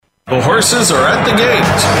The horses are at the gate.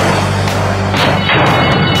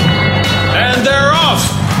 And they're off!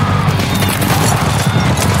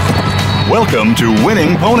 Welcome to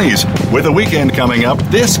Winning Ponies. With a weekend coming up,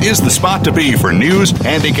 this is the spot to be for news,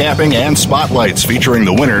 handicapping, and spotlights featuring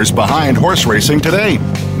the winners behind horse racing today.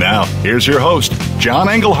 Now, here's your host, John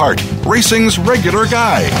Englehart, racing's regular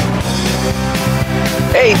guy.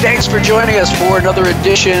 Hey, thanks for joining us for another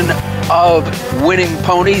edition of Winning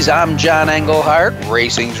Ponies. I'm John Englehart,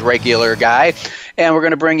 racing's regular guy, and we're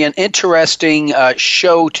going to bring an interesting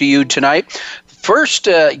show to you tonight. First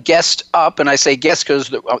guest up, and I say guest because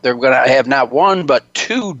they're going to have not one but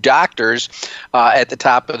two doctors at the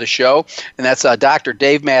top of the show, and that's Dr.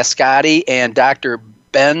 Dave Mascotti and Dr.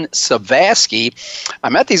 Ben Savasky. I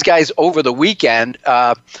met these guys over the weekend,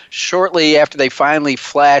 shortly after they finally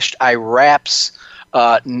flashed Irap's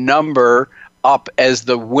number up as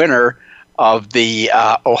the winner of the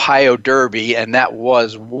Ohio Derby, and that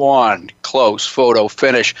was one close photo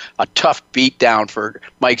finish, a tough beatdown for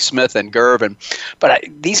Mike Smith and Gervin. But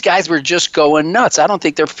these guys were just going nuts. I don't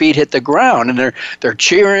think their feet hit the ground, and they're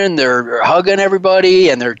cheering, they're hugging everybody,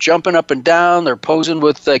 and they're jumping up and down. They're posing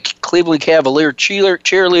with the Cleveland Cavalier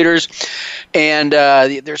cheerleaders, and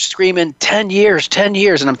they're screaming 10 years, 10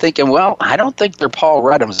 years. And I'm thinking, well, I don't think they're Paul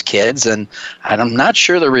Redham's kids, and I'm not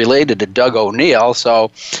sure they're related to Doug O'Neill. So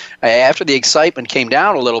after the excitement came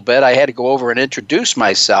down a little bit, I had to go over and introduce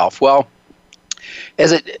myself. Well,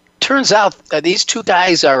 as it turns out, these two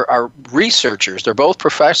guys are researchers. They're both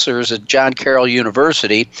professors at John Carroll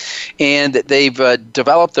University, and they've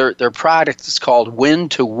developed their product. It's called Win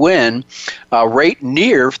to Win, right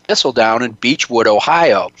near Thistledown in Beechwood,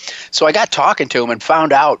 Ohio. So I got talking to them and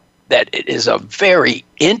found out that it is a very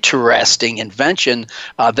interesting invention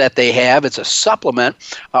that they have. It's a supplement,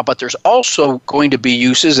 but there's also going to be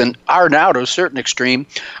uses, and are now to a certain extreme,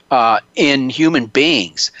 in human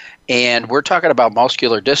beings. And we're talking about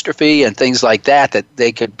muscular dystrophy and things like that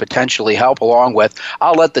they could potentially help along with.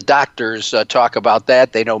 I'll let the doctors talk about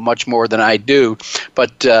that. They know much more than I do.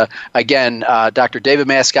 But again, Dr. David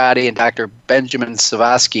Mascotti and Dr. Benjamin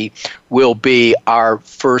Savasky will be our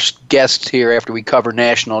first guests here after we cover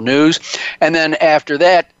national news. And then after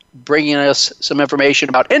that, bringing us some information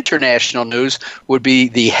about international news would be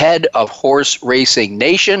the head of Horse Racing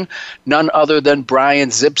Nation, none other than Brian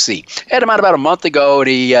Zipse. Had him out about a month ago, and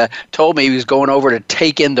he told me he was going over to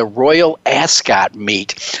take in the Royal Ascot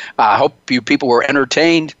meet. I hope you people were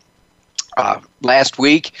entertained last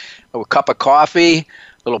week. A cup of coffee,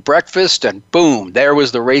 little breakfast, and boom, there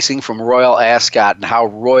was the racing from Royal Ascot, and how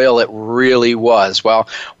royal it really was. Well,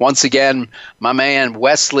 once again, my man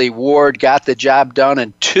Wesley Ward got the job done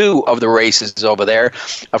in two of the races over there.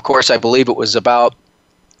 Of course, I believe it was about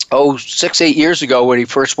 6-8 years ago when he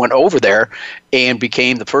first went over there and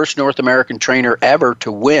became the first North American trainer ever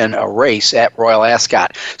to win a race at Royal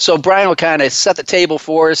Ascot. So Brian will kind of set the table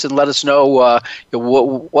for us and let us know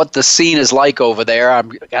what the scene is like over there. I'm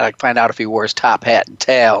got to find out if he wears top hat and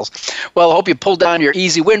tails. Well, I hope you pulled down your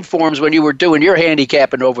easy win forms when you were doing your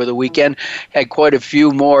handicapping over the weekend. Had quite a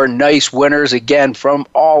few more nice winners, again, from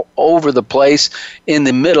all over the place in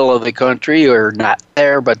the middle of the country, or not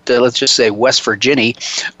there, but let's just say West Virginia.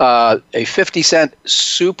 A 50-cent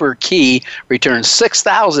super key returns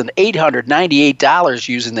 $6,898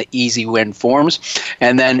 using the easy win forms.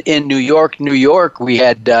 And then in New York, we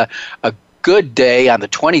had a good day on the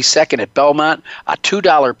 22nd at Belmont, a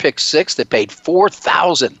 $2 pick six that paid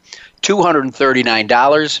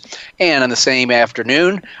 $4,239, and on the same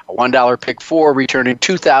afternoon, a $1 pick four returning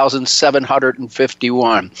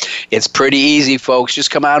 $2,751. It's pretty easy, folks. Just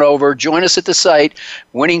come on over, join us at the site,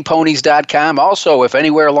 winningponies.com. Also, if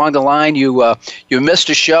anywhere along the line you missed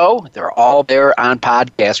a show, they're all there on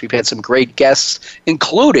podcast. We've had some great guests,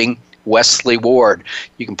 including Wesley Ward.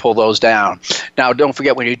 You can pull those down. Now, don't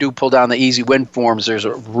forget, when you do pull down the easy win forms, there's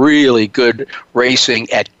a really good racing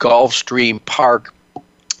at Gulfstream Park.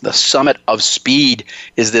 The Summit of Speed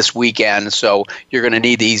is this weekend, so you're going to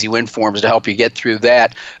need the easy win forms to help you get through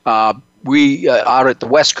that. We out at the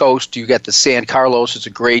West Coast, you got the San Carlos. It's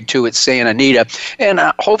a grade 2 at Santa Anita. And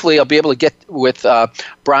hopefully I'll be able to get with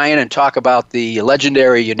Brian and talk about the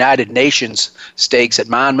legendary United Nations Stakes at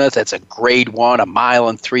Monmouth. That's a grade 1, a mile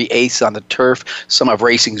and 3/8 on the turf. Some of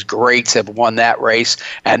racing's greats have won that race.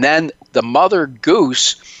 And then the Mother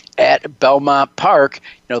Goose at Belmont Park.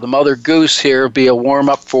 You know, the Mother Goose here will be a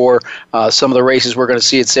warm-up for some of the races we're going to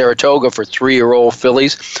see at Saratoga for 3-year-old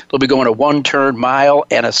fillies. They'll be going a 1-turn mile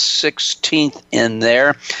and a 16th in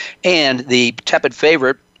there. And the tepid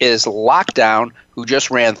favorite is Lockdown, who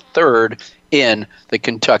just ran 3rd in the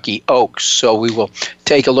Kentucky Oaks. So we will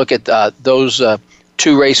take a look at those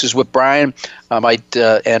 2 races with Brian.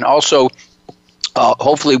 And also,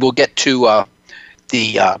 hopefully, we'll get to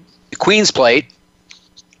the Queen's Plate.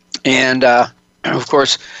 And, of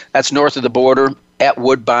course, that's north of the border at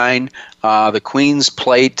Woodbine. The Queen's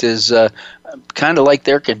Plate is kind of like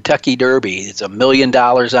their Kentucky Derby. It's $1 million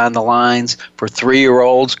on the lines for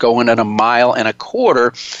 3-year-olds going at 1.25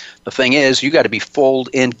 miles. The thing is, you got to be foaled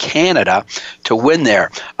in Canada to win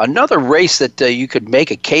there. Another race that you could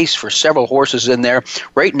make a case for several horses in there.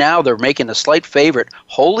 Right now, they're making a slight favorite.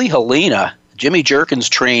 Holy Helena, Jimmy Jerkins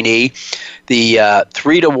trainee, the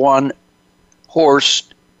 3-to-1 horse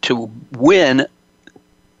to win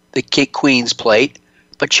the Queen's Plate.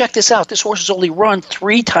 But check this out. This horse has only run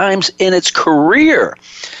 3 times in its career.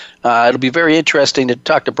 It'll be very interesting to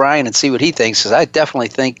talk to Brian and see what he thinks, because I definitely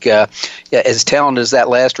think, as talented as that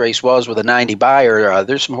last race was with a 90 buyer,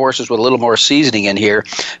 there's some horses with a little more seasoning in here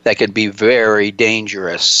that could be very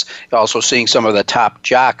dangerous. Also seeing some of the top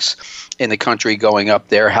jocks in the country going up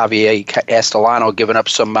there. Javier Castellano giving up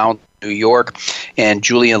some Mount New York, and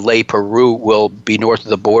Julian Leparoux will be north of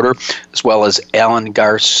the border, as well as Alan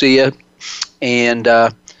Garcia. And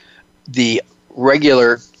the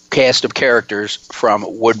regular cast of characters from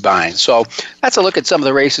Woodbine. So that's a look at some of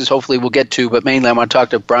the races hopefully we'll get to, but mainly I want to talk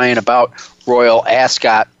to Brian about Royal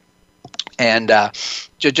Ascot. And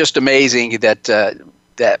just amazing that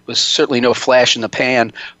that was certainly no flash in the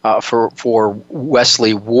pan for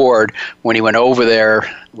Wesley Ward when he went over there.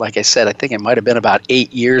 Like I said, I think it might have been about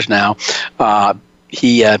 8 years now.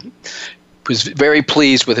 He was very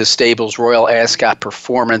pleased with his stable's Royal Ascot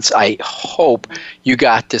performance. I hope you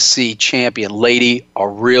got to see champion Lady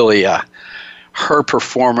Aurelia. Her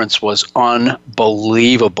performance was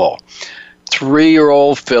unbelievable.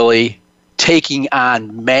 3-year-old filly taking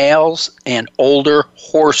on males and older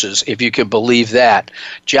horses, if you can believe that.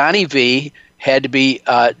 Johnny V had to be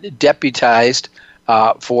deputized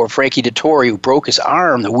for Frankie Dettori, who broke his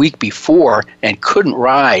arm the week before and couldn't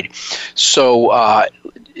ride. So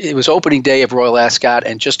it was opening day of Royal Ascot,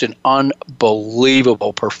 and just an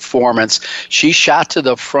unbelievable performance. She shot to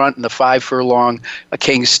the front in the 5 furlong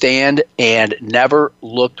King's Stand and never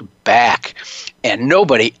looked back. And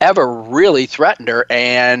nobody ever really threatened her.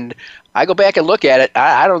 And I go back and look at it,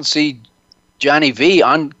 I don't see Johnny V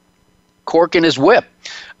uncorking his whip.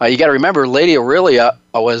 You got to remember, Lady Aurelia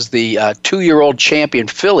was the 2-year-old champion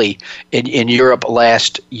filly in Europe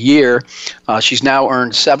last year. She's now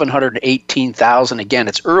earned $718,000. Again,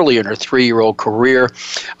 it's early in her 3-year-old career.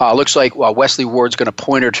 Looks like Wesley Ward's going to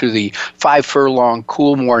point her to the 5 furlong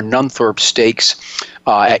Coolmore Nunthorpe Stakes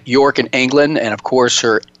at York in England. And, of course,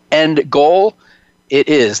 her end goal, it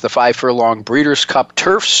is the 5 furlong Breeders' Cup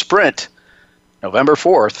Turf Sprint, November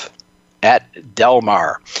 4th. At Del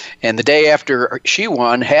Mar. And the day after she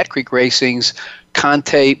won, Hat Creek Racing's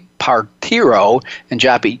Conte Partiro and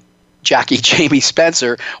jockey Jamie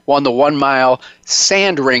Spencer won the 1 mile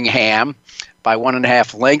Sandringham by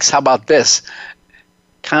 1.5 lengths. How about this?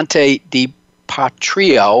 Conte di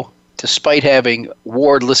Patrio, despite having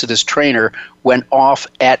Ward listed as trainer, went off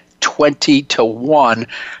at 20-1,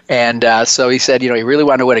 and so he said, he really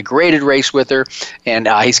wanted to win a graded race with her, and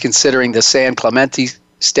he's considering the San Clemente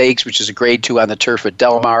Stakes, which is a grade 2 on the turf at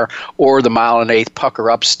Del Mar, or the 1 1/8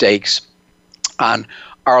 Pucker Up Stakes on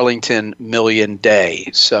Arlington Million Day.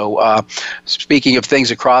 So speaking of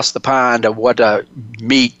things across the pond, what a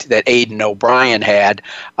meet that Aidan O'Brien had.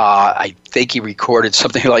 I think he recorded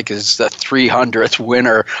something like his 300th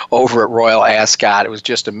winner over at Royal Ascot. It was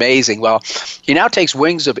just amazing. Well, he now takes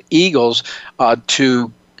Wings of Eagles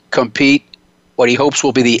to compete what he hopes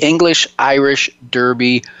will be the English-Irish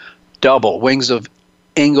Derby double. Wings of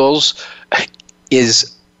Eagles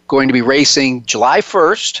is going to be racing July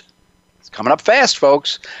 1st. It's coming up fast,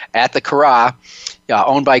 folks, at the Curragh,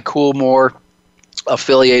 owned by Coolmore,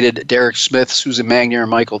 affiliated Derek Smith, Susan Magnier,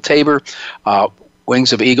 and Michael Tabor.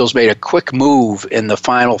 Wings of Eagles made a quick move in the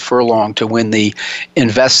final furlong to win the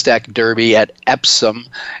Investec Derby at Epsom,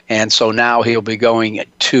 and so now he'll be going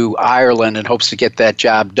to Ireland and hopes to get that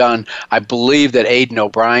job done. I believe that Aidan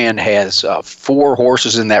O'Brien has 4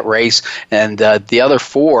 horses in that race, and the other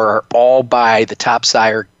 4 are all by the top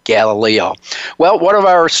sire Galileo. Well, one of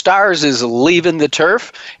our stars is leaving the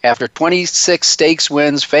turf. After 26 stakes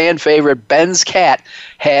wins, fan favorite Ben's Cat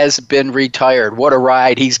has been retired. What a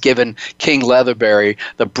ride he's given King Leatherberry,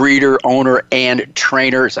 the breeder, owner, and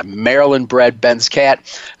trainer. It's a Maryland-bred Ben's Cat.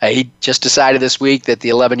 He just decided this week that the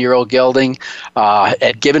 11-year-old gelding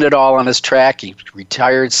had given it all on his track. He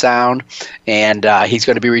retired sound, and he's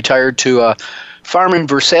going to be retired to a farm in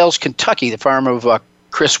Versailles, Kentucky, the farm of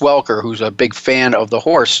Chris Welker, who's a big fan of the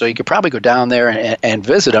horse, so you could probably go down there and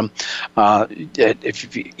visit him.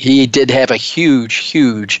 He did have a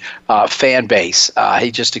huge fan base.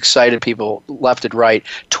 He just excited people left and right.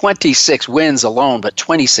 26 wins alone, but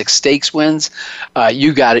 26 stakes wins.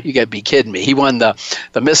 You got to be kidding me. He won the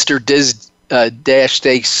Mr. Dash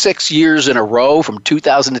Stakes 6 years in a row from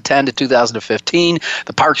 2010 to 2015.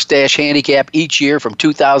 The Parks Dash Handicap each year from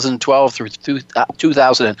 2012 through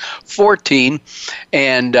 2014.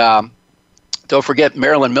 And don't forget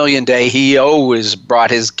Maryland Million Day. He always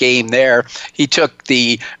brought his game there. He took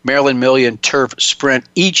the Maryland Million Turf Sprint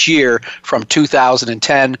each year from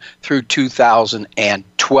 2010 through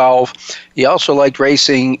 2012. He also liked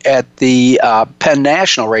racing at the Penn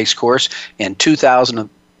National Racecourse in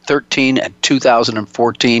 2013 and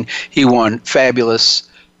 2014. He won Fabulous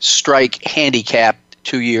Strike Handicap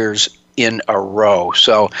 2 years in a row.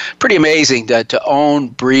 So pretty amazing to own,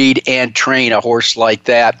 breed, and train a horse like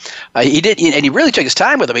that. He really took his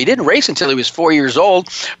time with him. He didn't race until he was 4 years old,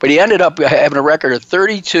 but he ended up having a record of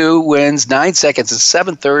 32 wins, 9 seconds, and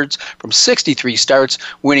 7/3 from 63 starts,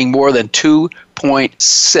 winning more than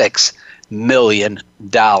 $2.6 million.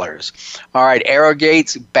 All right,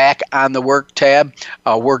 Arrowgate's back on the work tab.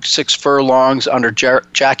 Worked 6 furlongs under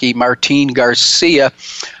jockey Martin Garcia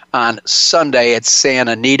on Sunday at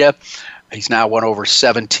Santa Anita. He's now won over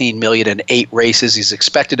 $17 million in 8 races. He's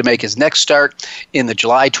expected to make his next start in the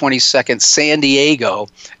July 22nd San Diego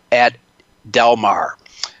at Del Mar.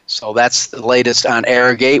 So that's the latest on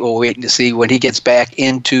Arrowgate. We'll wait to see when he gets back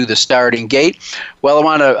into the starting gate. Well, I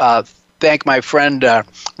want to thank my friend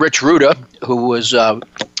Rich Ruda, who was a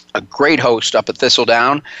great host up at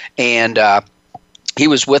Thistledown, and he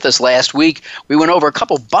was with us last week. We went over a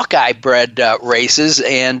couple Buckeye-bred races,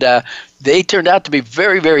 and they turned out to be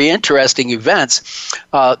very, very interesting events.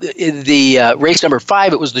 In the race number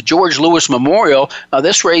 5, it was the George Lewis Memorial.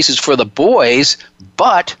 This race is for the boys,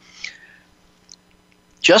 but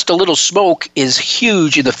Just a Little Smoke is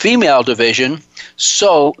huge in the female division,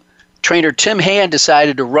 so trainer Tim Hand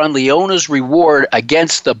decided to run Leona's Reward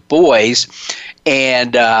against the boys,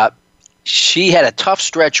 and she had a tough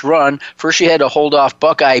stretch run. First, she had to hold off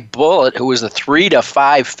Buckeye Bullet, who was the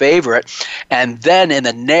 3-5 favorite, and then in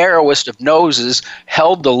the narrowest of noses,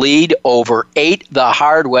 held the lead over 8 the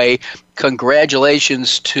hard way.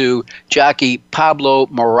 Congratulations to jockey Pablo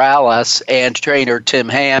Morales and trainer Tim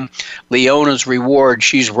Ham. Leona's Reward,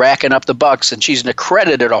 she's racking up the bucks, and she's an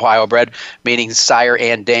accredited Ohio bred, meaning sire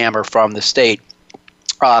and dam are from the state.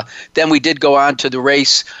 Then we did go on to the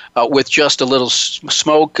race with Just a Little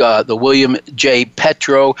Smoke, the William J.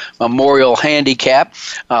 Petro Memorial Handicap.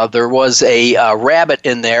 There was a rabbit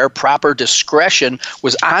in there. Proper Discretion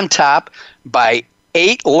was on top by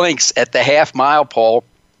 8 lengths at the half-mile pole.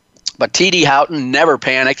 But T.D. Houghton never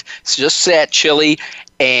panicked, just sat chilly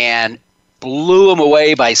and blew him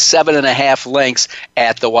away by 7.5 lengths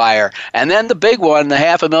at the wire. And then the big one, the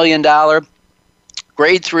 $500,000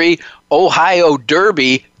 Grade 3 Ohio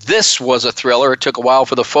Derby. This was a thriller. It took a while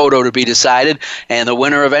for the photo to be decided, and the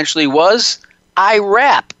winner eventually was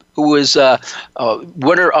Irap, who was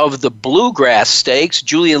winner of the Bluegrass Stakes.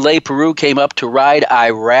 Julian Leparoux came up to ride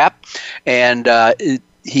Irap, and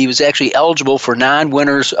he was actually eligible for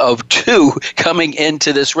non-winners of 2 coming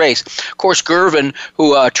into this race. Of course, Gervin,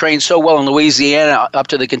 who trained so well in Louisiana up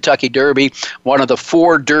to the Kentucky Derby, one of the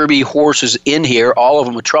 4 Derby horses in here, all of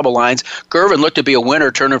them with trouble lines. Gervin looked to be a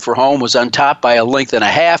winner, turning for home, was on top by 1.5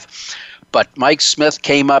 lengths, but Mike Smith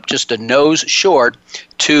came up just a nose short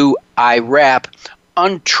to Irap.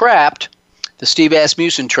 Untrapped, the Steve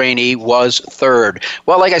Asmussen trainee, was 3rd.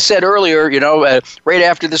 Well, like I said earlier, right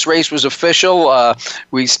after this race was official, I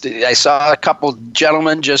saw a couple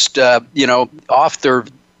gentlemen just, off their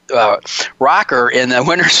rocker in the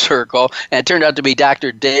winner's circle, and it turned out to be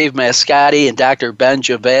Dr. Dave Mascotti and Dr. Ben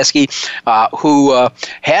Javaski, who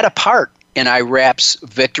had a part in Irap's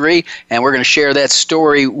victory, and we're going to share that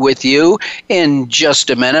story with you in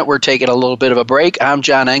just a minute. We're taking a little bit of a break. I'm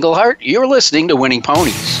John Englehart. You're listening to Winning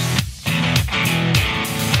Ponies.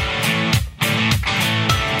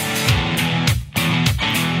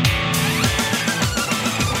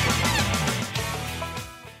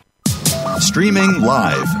 Streaming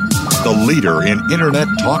live, the leader in Internet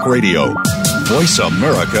talk radio,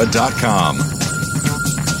 voiceamerica.com.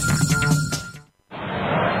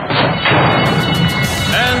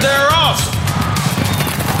 And they're off!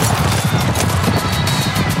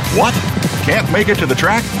 What? Can't make it to the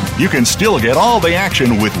track? You can still get all the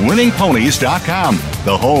action with winningponies.com,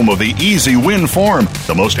 the home of the easy win form,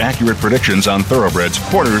 the most accurate predictions on thoroughbreds,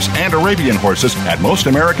 quarters, and Arabian horses at most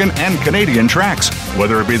American and Canadian tracks.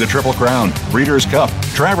 Whether it be the Triple Crown, Breeders' Cup,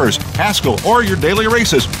 Travers, Haskell, or your daily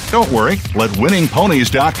races, don't worry, let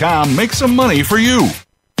winningponies.com make some money for you.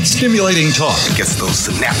 Stimulating talk. It gets those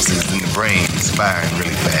synapses in the brain firing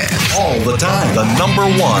really fast. All the time. The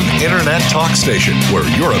 #1 internet talk station where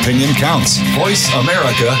your opinion counts.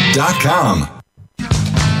 VoiceAmerica.com.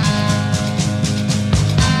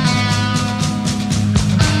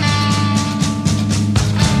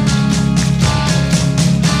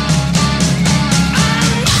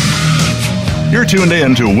 You're tuned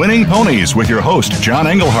in to Winning Ponies with your host, John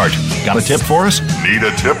Englehart. Got a tip for us? Need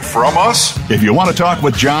a tip from us? If you want to talk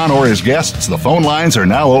with John or his guests, the phone lines are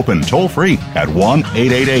now open toll-free at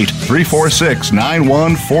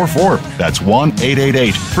 1-888-346-9144. That's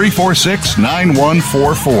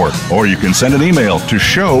 1-888-346-9144. Or you can send an email to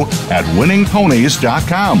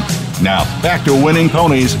show@winningponies.com. Now, back to Winning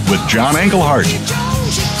Ponies with John Englehart.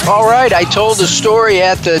 All right, I told the story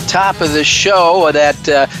at the top of the show that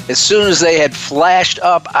as soon as they had flashed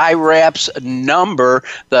up Irap's number,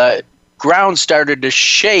 the ground started to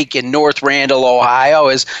shake in North Randall, Ohio,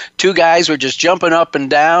 as two guys were just jumping up and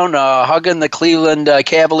down, hugging the Cleveland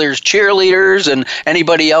Cavaliers cheerleaders and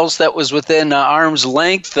anybody else that was within arm's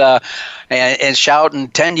length, and shouting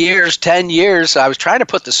 10 years, 10 years. I was trying to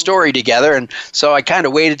put the story together, and so I kind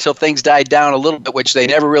of waited till things died down a little bit, which they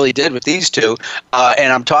never really did with these two.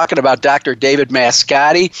 And I'm talking about Dr. David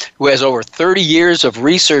Mascotti, who has over 30 years of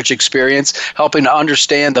research experience helping to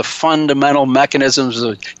understand the fundamental mechanisms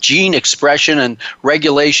of gene expression and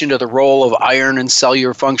regulation to the role of iron and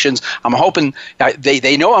cellular functions. I'm hoping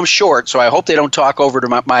they know I'm short, so I hope they don't talk over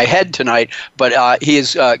to my head tonight, but he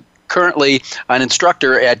is currently an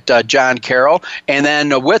instructor at John Carroll, and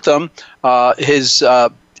then with him, his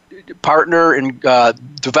partner in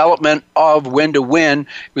development of Win to Win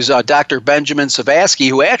was Dr. Benjamin Savasky,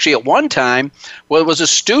 who actually at one time was a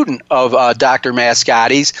student of Dr.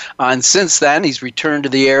 Mascotti's, and since then he's returned to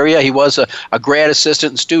the area. He was a grad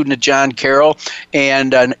assistant and student at John Carroll,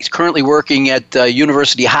 and he's currently working at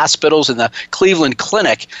university hospitals in the Cleveland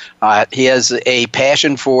Clinic. He has a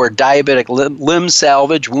passion for diabetic limb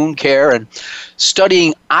salvage, wound care, and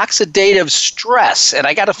studying oxidative stress. And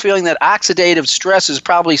I got a feeling that oxidative stress is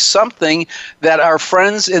probably something that our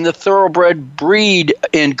friends in the thoroughbred breed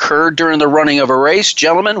incur during the running of a race.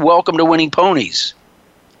 Gentlemen, welcome to Winning Ponies.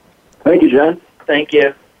 Thank you, John. Thank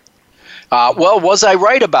you. Well, was I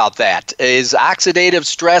right about that? Is oxidative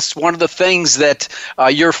stress one of the things that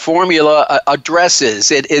your formula addresses?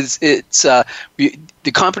 The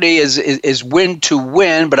company is Win to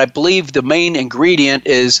Win, but I believe the main ingredient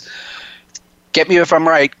is, get me if I'm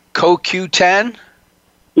right, CoQ10?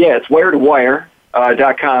 Yeah, it's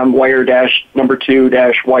wire2wire.com,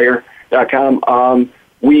 wire-2-wire.com.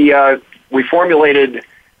 We formulated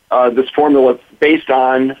this formula based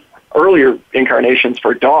on earlier incarnations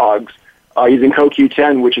for dogs using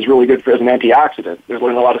CoQ10, which is really good as an antioxidant. There's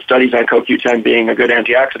been a lot of studies on CoQ10 being a good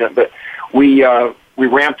antioxidant, but we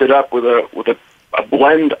ramped it up with a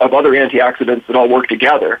blend of other antioxidants that all work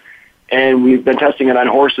together. And we've been testing it on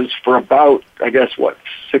horses for about,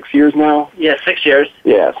 6 years now? Yeah, 6 years.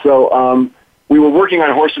 Yeah, so we were working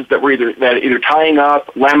on horses that were either tying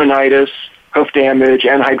up, laminitis, hoof damage,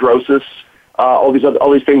 anhidrosis. All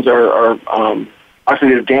these things are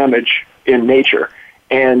oxidative damage in nature.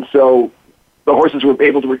 And so the horses were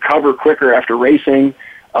able to recover quicker after racing.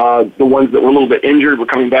 The ones that were a little bit injured were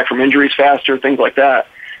coming back from injuries faster, things like that.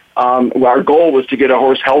 Our goal was to get a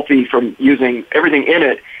horse healthy from using everything in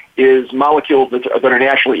it is molecules that are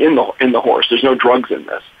naturally in the horse. There's no drugs in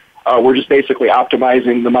this. We're just basically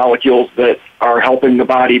optimizing the molecules that are helping the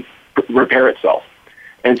body repair itself.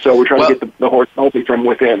 And so we're trying to get the horse healthy from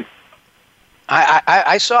within.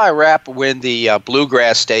 I saw Irap win the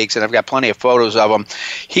Bluegrass Stakes, and I've got plenty of photos of him.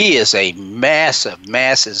 He is a massive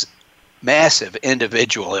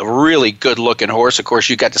individual, a really good-looking horse. Of course,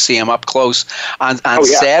 you got to see him up close on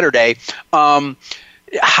Saturday.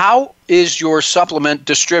 How is your supplement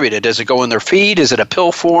distributed? Does it go in their feed? Is it a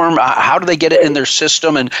pill form? How do they get it in their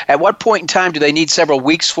system? And at what point in time do they need several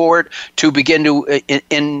weeks for it to begin to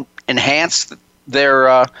enhance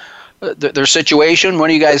their situation? When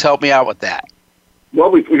do you guys help me out with that?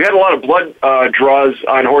 Well, we've had a lot of blood draws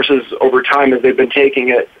on horses over time as they've been taking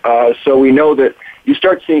it. So we know that you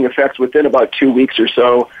start seeing effects within about 2 weeks or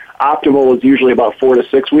so. Optimal is usually about 4 to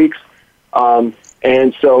 6 weeks.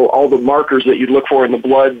 And so all the markers that you'd look for in the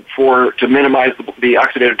blood to minimize the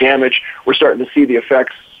oxidative damage, we're starting to see the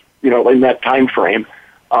effects, in that time frame.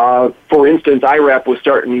 For instance, Irap was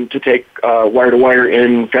starting to take wire-to-wire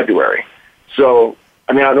in February. So,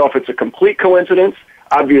 I mean, I don't know if it's a complete coincidence.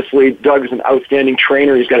 Obviously, Doug is an outstanding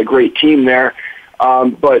trainer. He's got a great team there.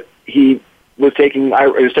 But he was taking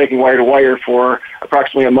wire-to-wire for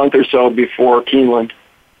approximately a month or so before Keeneland.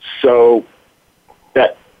 So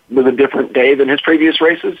that was a different day than his previous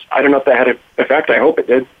races. I don't know if that had an effect. I hope it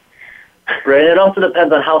did. Right. It also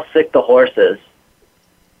depends on how sick the horse is.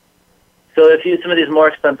 So if some of these more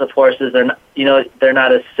expensive horses, they're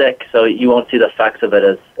not as sick, so you won't see the effects of it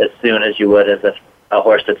as soon as you would as if a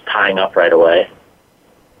horse that's tying up right away.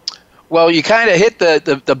 Well, you kind of hit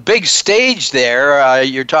the big stage there.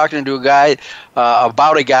 You're talking to a guy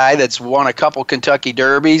about a guy that's won a couple Kentucky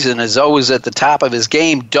Derbies and is always at the top of his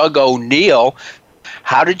game, Doug O'Neill.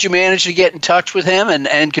 How did you manage to get in touch with him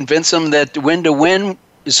and convince him that win to win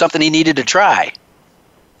is something he needed to try?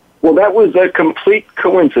 Well, that was a complete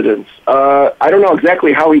coincidence. I don't know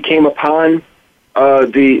exactly how he came upon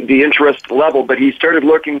the interest level, but he started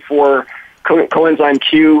looking for coenzyme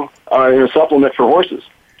Q in a supplement for horses,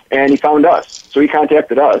 and he found us. So he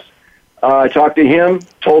contacted us. I talked to him,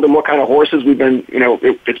 told him what kind of horses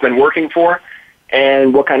it's been working for,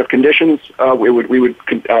 and what kind of conditions we would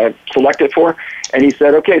select it for. And he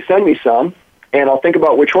said, "Okay, send me some, and I'll think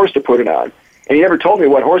about which horse to put it on." And he never told me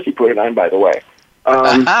what horse he put it on, by the way.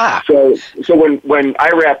 So when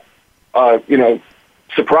Irap,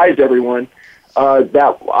 surprised everyone, I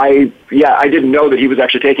didn't know that he was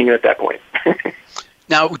actually taking it at that point.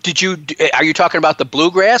 Now, are you talking about the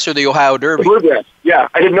Bluegrass or the Ohio Derby? The Bluegrass, yeah.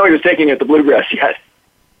 I didn't know he was taking it at the Bluegrass yet.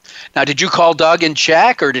 Now, did you call Doug and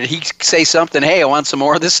check, or did he say something, hey, I want some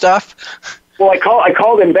more of this stuff? Well, I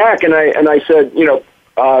called him back, and I said,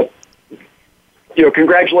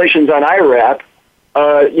 congratulations on Irap.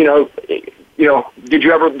 Did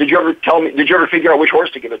you ever tell me? Did you ever figure out which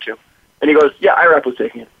horse to give it to? And he goes, yeah, Irap was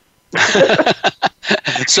taking it.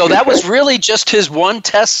 So that was really just his one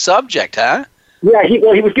test subject, huh? Yeah, he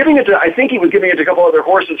was giving it to. I think he was giving it to a couple other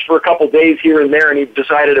horses for a couple days here and there, and he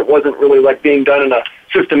decided it wasn't really like being done in a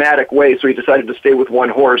systematic way. So he decided to stay with one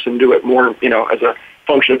horse and do it more, as a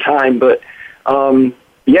function of time. But it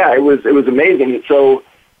was amazing. So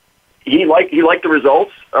he liked the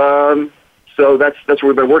results. So that's where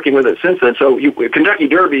we've been working with it since then. So Kentucky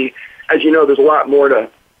Derby, as you know, there's a lot more to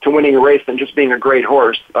winning a race than just being a great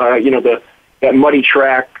horse. That muddy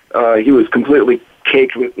track, he was completely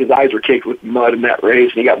his eyes were caked with mud in that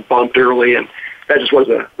race, and he got bumped early, and that just was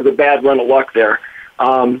a bad run of luck there.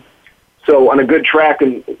 So on a good track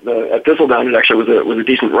at Thistledown, it actually was a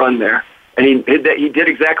decent run there, and he did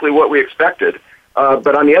exactly what we expected.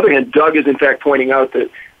 But on the other hand, Doug is in fact pointing out that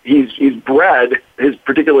he's bred, his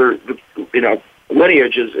particular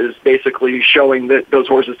lineage is basically showing that those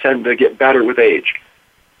horses tend to get better with age.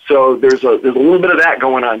 So there's a little bit of that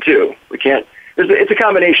going on too. It's a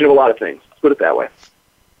combination of a lot of things. Let's put it that way.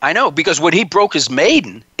 I know, because when he broke his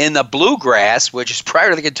maiden in the Bluegrass, which is prior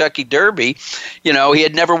to the Kentucky Derby, he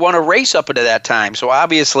had never won a race up until that time. So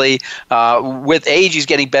obviously, with age, he's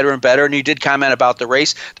getting better and better. And you did comment about the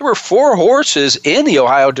race. There were 4 horses in the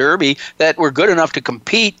Ohio Derby that were good enough to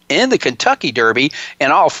compete in the Kentucky Derby,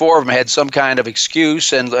 and all 4 of them had some kind of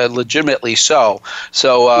excuse, and legitimately so.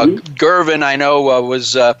 So Gervin, I know,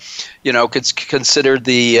 was considered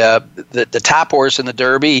the top horse in the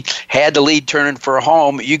Derby, had the lead turning for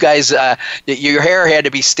home. You guys, your hair had to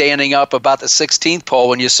be standing up about the 16th pole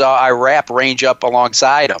when you saw Irap range up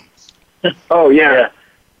alongside him. Oh, yeah.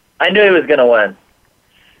 I knew he was going to win.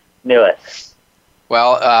 Knew it.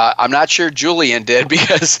 Well, I'm not sure Julian did,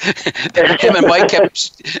 because him and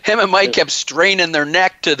Mike kept straining their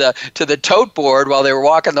neck to the tote board while they were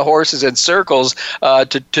walking the horses in circles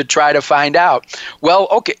to try to find out. Well,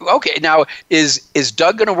 okay. Now, is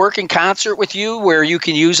Doug going to work in concert with you, where you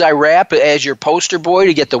can use Irap as your poster boy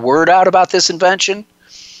to get the word out about this invention?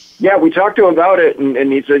 Yeah, we talked to him about it,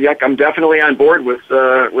 and he said, "Yeah, I'm definitely on board with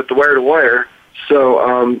the wire-to-wire."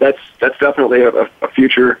 So that's definitely a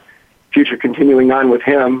future continuing on with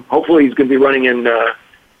him. Hopefully he's going to be running in, I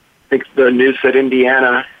think the news said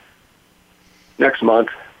Indiana next month.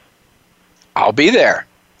 I'll be there.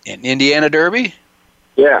 In Indiana Derby?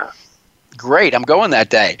 Yeah. Great. I'm going that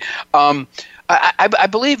day. I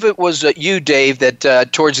believe it was you, Dave, that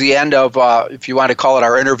towards the end of, if you want to call it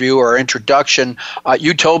our interview or introduction,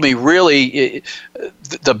 you told me really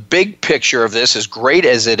the big picture of this, as great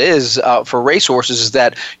as it is for racehorses, is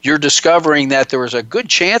that you're discovering that there was a good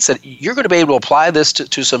chance that you're going to be able to apply this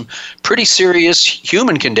to some pretty serious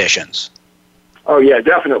human conditions. Oh, yeah,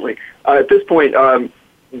 definitely. At this point,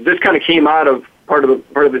 this kind of came out of part of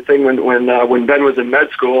the thing when Ben was in med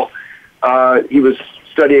school. He was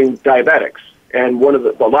studying diabetics. And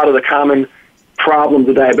a lot of the common problems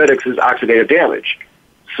of diabetics is oxidative damage.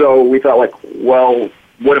 So we thought, like, well,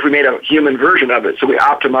 what if we made a human version of it? So we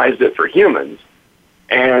optimized it for humans.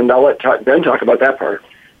 And I'll let Ben talk about that part.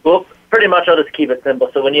 Well, pretty much I'll just keep it simple.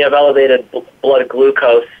 So when you have elevated blood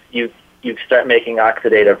glucose, you start making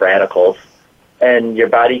oxidative radicals, and your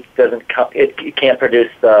body it can't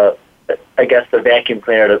produce the vacuum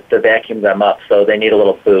cleaner to vacuum them up, so they need a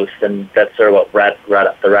little boost, and that's sort of what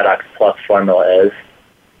the Redox Plus formula is.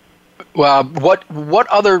 Well, what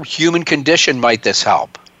other human condition might this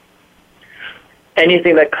help?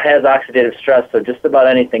 Anything that has oxidative stress, so just about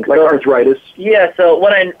anything. Like arthritis? Yeah, so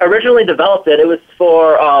when I originally developed it, it was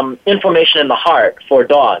for inflammation in the heart for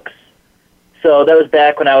dogs. So that was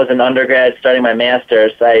back when I was an undergrad starting my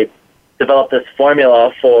master's. I developed this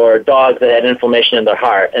formula for dogs that had inflammation in their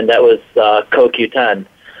heart, and that was CoQ10.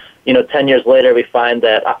 10 years later, we find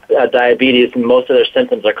that diabetes, most of their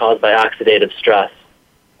symptoms are caused by oxidative stress.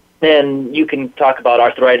 And you can talk about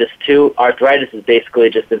arthritis, too. Arthritis is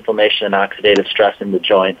basically just inflammation and oxidative stress in the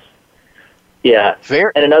joints. Yeah.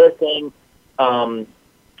 Fair. And another thing, so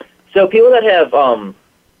people that have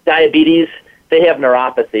diabetes, they have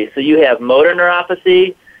neuropathy. So you have motor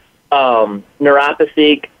neuropathy,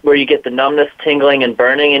 neuropathy where you get the numbness, tingling, and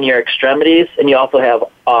burning in your extremities, and you also have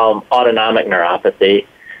autonomic neuropathy.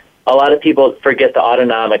 A lot of people forget the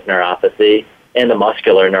autonomic neuropathy and the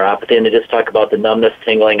muscular neuropathy, and they just talk about the numbness,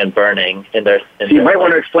 tingling, and burning in their. So you might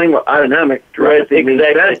want to explain what autonomic neuropathy means.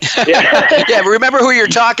 Exactly. Yeah, remember who you're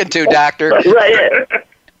talking to, doctor. Right. Yeah.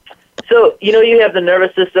 So you have the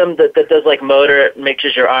nervous system that does like motor, it makes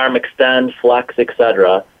your arm extend, flex,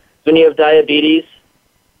 etc. When you have diabetes,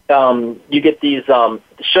 you get these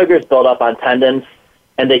sugars build up on tendons,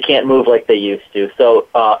 and they can't move like they used to. So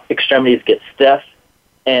extremities get stiff,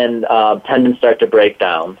 and tendons start to break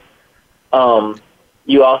down.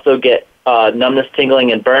 You also get numbness,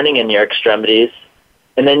 tingling, and burning in your extremities,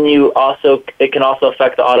 and then it can also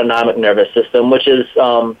affect the autonomic nervous system, which is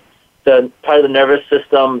the part of the nervous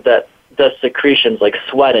system that does secretions like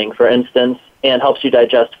sweating, for instance, and helps you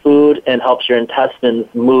digest food and helps your intestines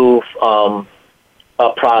move a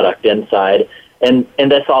product inside, and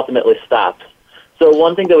this ultimately stops. So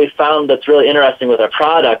one thing that we found that's really interesting with our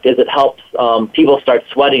product is it helps people start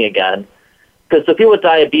sweating again. Because so people with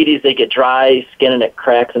diabetes, they get dry skin and it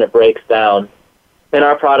cracks and it breaks down. And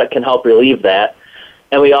our product can help relieve that.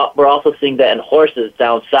 And we're also seeing that in horses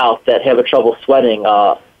down south that have a trouble sweating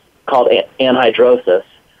called anhydrosis.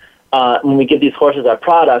 When we give these horses our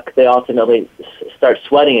product, they ultimately start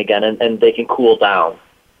sweating again and they can cool down.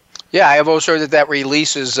 Yeah, I have also heard that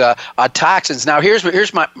releases toxins. Now,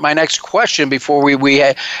 here's my next question before we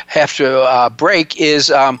have to break is,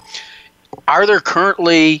 are there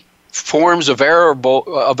currently forms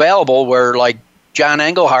available where, like, John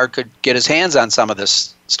Engelhardt could get his hands on some of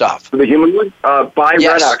this stuff? For the human one? Buy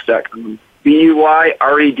Redox.com.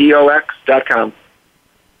 BUYREDOX.com.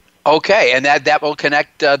 Okay, and that will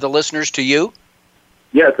connect the listeners to you?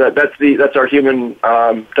 Yes, that's our human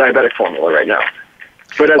diabetic formula right now.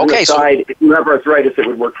 But as an aside, if you have arthritis, it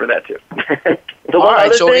would work for that too. The one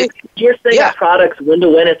other thing, you're saying that product's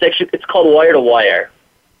win-to-win. It's called wire-to-wire.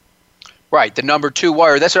 Right, the number 2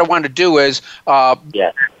 wire. That's what I wanted to do is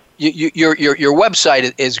your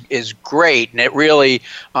website is great, and it really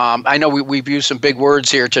I know we've used some big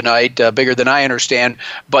words here tonight, bigger than I understand,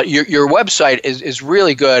 but your website is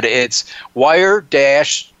really good. It's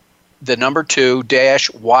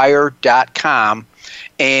wire-2-wire.com.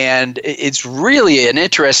 And it's really an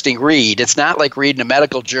interesting read. It's not like reading a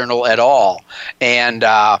medical journal at all. And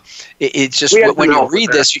it's just when you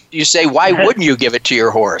read this, you say, why wouldn't you give it to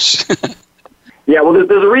your horse? Yeah, well,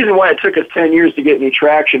 there's a reason why it took us 10 years to get any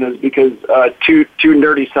traction is because two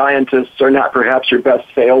nerdy scientists are not perhaps your best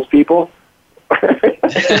salespeople.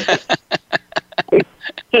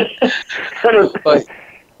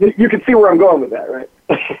 You can see where I'm going with that, right?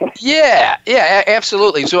 Yeah,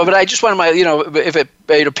 absolutely. So, but I just wanted if it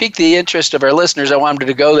piqued the interest of our listeners, I wanted them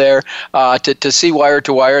to go there to see Wire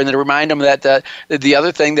to Wire, and then to remind them that the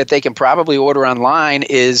other thing that they can probably order online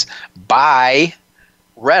is buy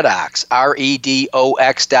Redox,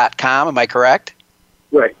 REDOX.com. Am I correct?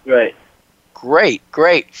 Right. Great.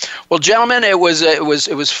 Well, gentlemen, it was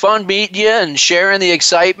fun meeting you and sharing the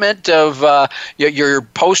excitement of your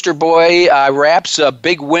poster boy Irap's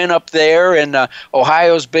big win up there in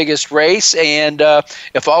Ohio's biggest race. And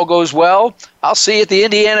if all goes well, I'll see you at the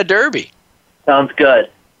Indiana Derby. Sounds good.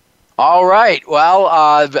 All right. Well,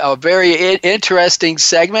 a very interesting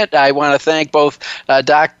segment. I want to thank both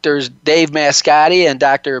Drs. Dave Mascotti and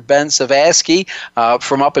Dr. Ben Savasky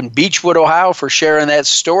from up in Beechwood, Ohio, for sharing that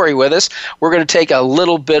story with us. We're going to take a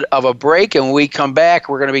little bit of a break, and when we come back,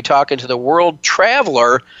 we're going to be talking to the world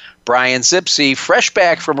traveler, Brian Zipse, fresh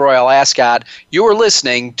back from Royal Ascot. You are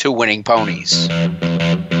listening to Winning Ponies.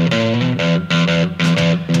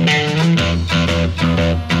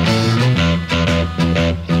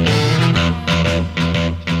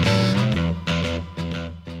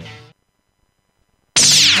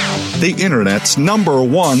 The Internet's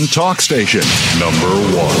 #1 talk station.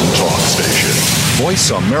 #1 talk station.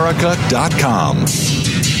 VoiceAmerica.com.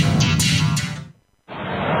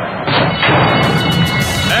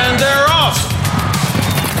 And they're off.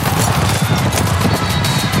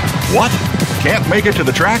 What? Can't make it to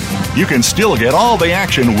the track? You can still get all the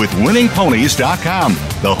action with winningponies.com,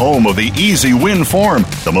 the home of the easy win form,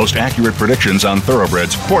 the most accurate predictions on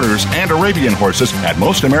thoroughbreds, quarters, and Arabian horses at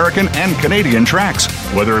most American and Canadian tracks.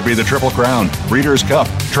 Whether it be the Triple Crown, Breeders' Cup,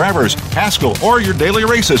 Travers, Haskell, or your daily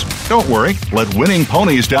races, don't worry, let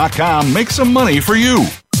winningponies.com make some money for you.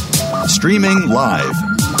 Streaming live.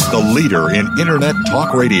 The leader in Internet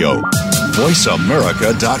talk radio.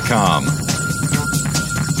 VoiceAmerica.com.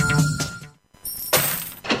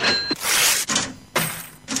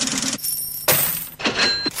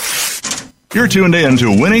 You're tuned in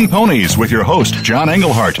to Winning Ponies with your host, John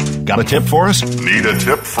Englehart. Got a tip for us? Need a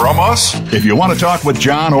tip from us? If you want to talk with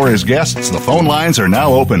John or his guests, the phone lines are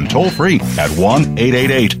now open toll-free at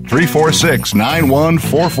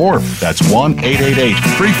 1-888-346-9144. That's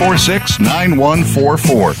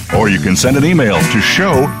 1-888-346-9144. Or you can send an email to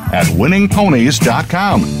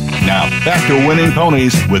show@winningponies.com. Now, back to Winning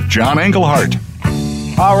Ponies with John Englehart.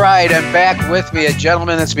 All right, and back with me, a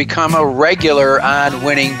gentleman that's become a regular on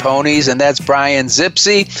Winning Ponies, and that's Brian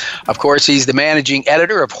Zipse. Of course, he's the managing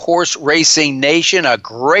editor of Horse Racing Nation, a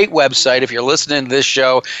great website. If you're listening to this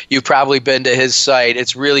show, you've probably been to his site.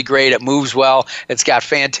 It's really great. It moves well. It's got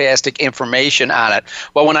fantastic information on it.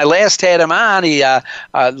 Well, when I last had him on, he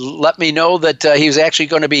let me know that he was actually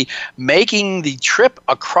going to be making the trip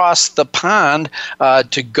across the pond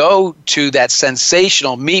to go to that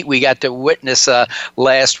sensational meet we got to witness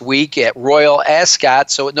last week at Royal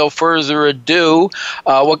Ascot. So with no further ado,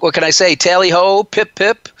 what can I say? Tally ho, pip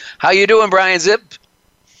pip. How you doing, Brian Zip?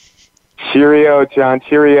 Cheerio, John.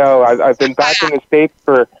 Cheerio. I've been back in the States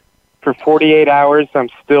for 48 hours. I'm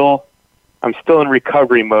still in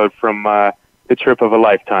recovery mode from the trip of a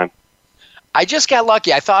lifetime. I just got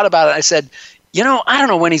lucky. I thought about it. I said, I don't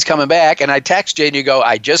know when he's coming back. And I text you and you go,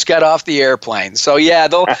 I just got off the airplane. So yeah,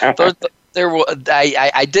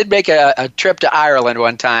 I did make a trip to Ireland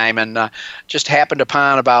one time, and just happened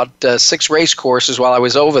upon about 6 race courses while I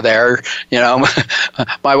was over there.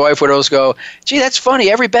 My wife would always go, "Gee, that's funny.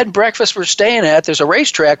 Every bed and breakfast we're staying at, there's a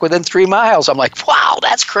racetrack within 3 miles." I'm like, "Wow,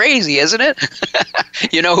 that's crazy, isn't it?"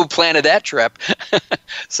 You know who planted that trip?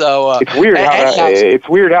 So it's weird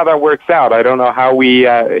how that works out. I don't know how we.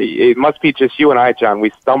 It must be just you and I, John. We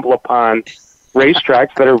stumble upon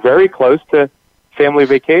racetracks that are very close to family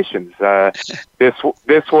vacations. This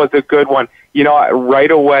was a good one.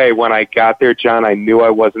 Right away when I got there, John, I knew I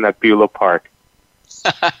wasn't at Beulah Park.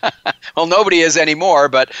 Well, nobody is anymore.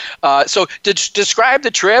 But so describe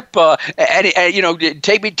the trip.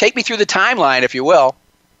 Take me through the timeline, if you will.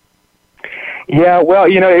 Yeah, well,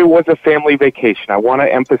 it was a family vacation. I want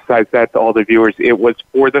to emphasize that to all the viewers. It was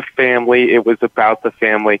for the family. It was about the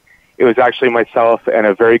family. It was actually myself and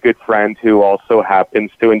a very good friend who also happens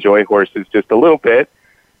to enjoy horses just a little bit.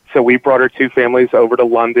 So we brought our 2 families over to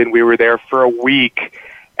London. We were there for a week.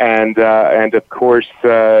 And of course,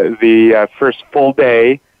 the first full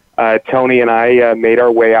day, Tony and I made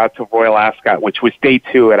our way out to Royal Ascot, which was day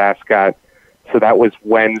 2 at Ascot. So that was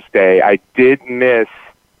Wednesday. I did miss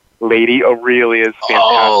Lady Aurelia's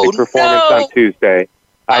fantastic performance on Tuesday.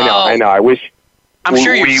 I know. I wish... I'm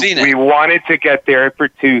sure you've seen it. We wanted to get there for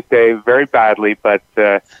Tuesday very badly, but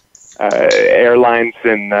airlines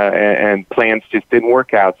and plans just didn't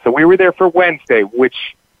work out. So we were there for Wednesday,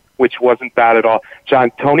 which wasn't bad at all.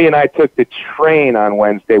 John, Tony and I took the train on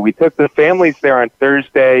Wednesday. We took the families there on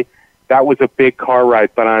Thursday. That was a big car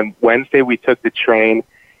ride, but on Wednesday we took the train.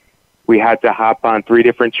 We had to hop on 3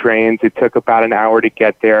 different trains. It took about an hour to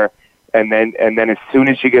get there, and then as soon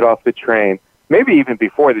as you get off the train, maybe even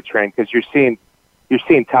before the train, because you're seeing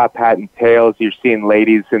top hat and tails. You're seeing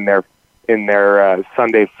ladies in their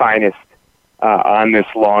Sunday finest on this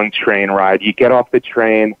long train ride. You get off the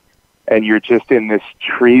train, and you're just in this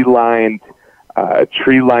tree-lined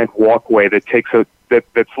walkway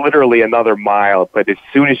that's literally another mile. But as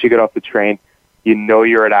soon as you get off the train, You know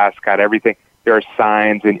you're at Ascot. Everything, there are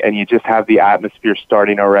signs, and you just have the atmosphere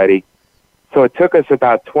starting already. So it took us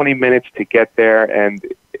about 20 minutes to get there, and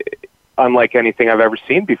unlike anything I've ever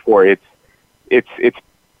seen before, it's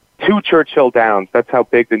 2 Churchill Downs. That's how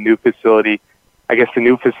big the new facility. I guess the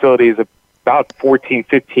new facility is about 14,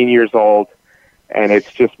 15 years old, and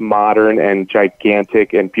it's just modern and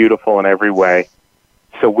gigantic and beautiful in every way.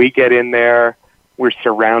 So we get in there. We're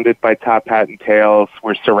surrounded by top hat and tails.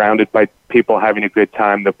 We're surrounded by people having a good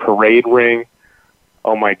time. The parade ring,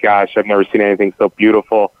 oh my gosh, I've never seen anything so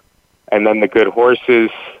beautiful. And then the good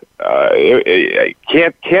horses. I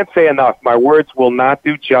can't say enough. My words will not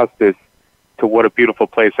do justice to what a beautiful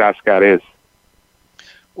place Ascot is.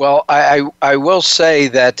 Well, I will say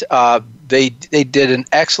that they did an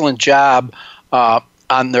excellent job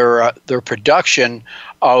on their production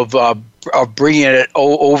of bringing it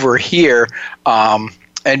over here.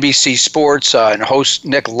 NBC Sports and host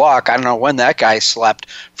Nick Luck, I don't know when that guy slept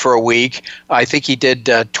for a week. I think he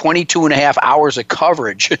did 22 and a half hours of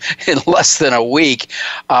coverage in less than a week.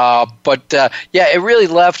 But it really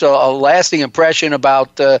left a lasting impression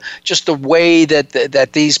about just the way that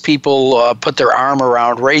these people put their arm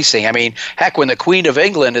around racing. I mean, heck, when the Queen of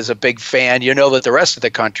England is a big fan, you know that the rest of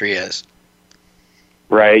the country is.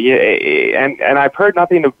 Right, yeah, and I've heard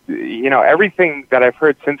nothing of, everything that I've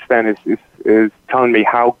heard since then is telling me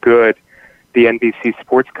how good the NBC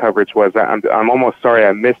sports coverage was. I'm almost sorry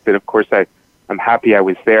I missed it. Of course, I'm happy I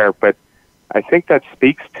was there, but I think that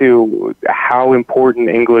speaks to how important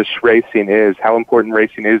English racing is, how important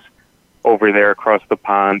racing is over there across the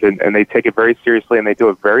pond, and they take it very seriously, and they do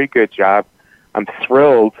a very good job. I'm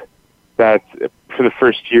thrilled that for the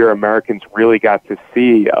first year, Americans really got to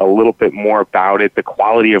see a little bit more about it, the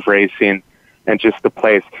quality of racing, and just the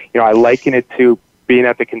place. I liken it to being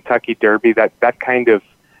at the Kentucky Derby, that kind of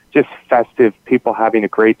just festive, people having a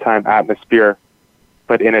great time atmosphere,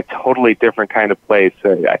 but in a totally different kind of place.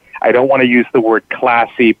 I don't want to use the word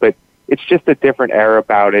classy, but it's just a different air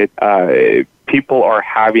about it. People are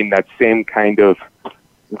having that same kind of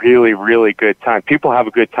really, really good time. People have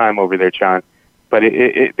a good time over there, John. But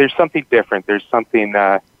there's something different. There's something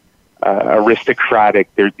aristocratic.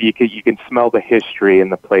 You can smell the history in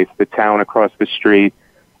the place. The town across the street.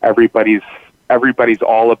 Everybody's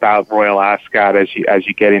all about Royal Ascot as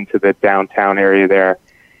you get into the downtown area there,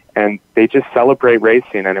 and they just celebrate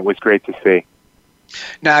racing, and it was great to see.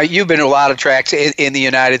 Now, you've been to a lot of tracks in the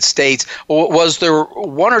United States. Was there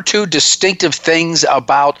one or two distinctive things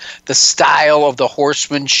about the style of the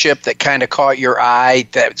horsemanship that kind of caught your eye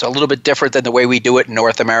that's a little bit different than the way we do it in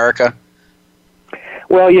North America?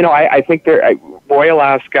 Well, I think Royal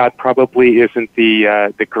Ascot probably isn't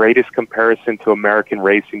the greatest comparison to American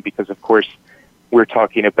racing because, of course, we're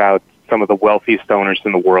talking about some of the wealthiest owners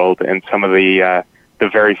in the world and some of the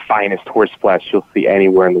very finest horse flesh you'll see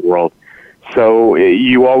anywhere in the world. So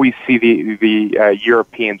you always see the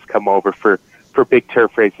Europeans come over for big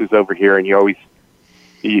turf races over here, and you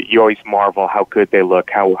always marvel how good they look,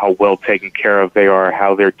 how well taken care of they are,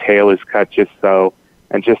 how their tail is cut just so,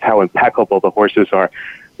 and just how impeccable the horses are.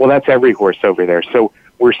 Well, that's every horse over there. So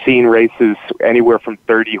we're seeing races anywhere from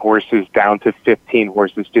 30 horses down to 15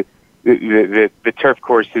 horses. The turf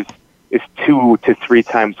course is 2 to 3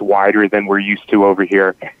 times wider than we're used to over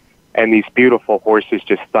here. And these beautiful horses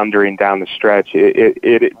just thundering down the stretch.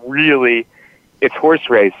 It really, it's horse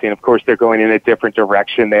racing. Of course, they're going in a different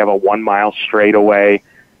direction. They have a 1 mile straightaway.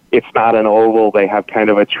 It's not an oval. They have kind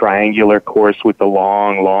of a triangular course with the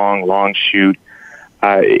long chute.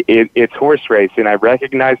 It's horse racing. I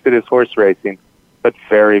recognized it as horse racing, but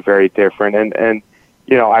very, very different. And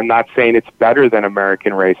I'm not saying it's better than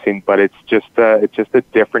American racing, but it's just a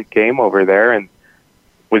different game over there, and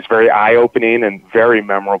was very eye-opening and very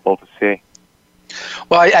memorable to see.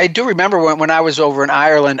 Well, I do remember when I was over in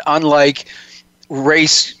Ireland, unlike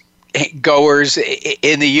race goers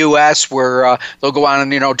in the U.S. where they'll go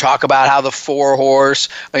on and, talk about how the 4-horse,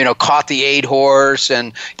 caught the 8-horse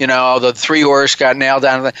and, the 3-horse got nailed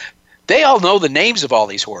down. They all know the names of all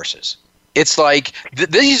these horses. It's like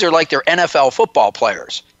these are like their NFL football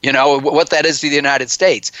players, what that is to the United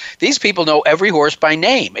States. These people know every horse by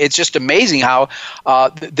name. It's just amazing how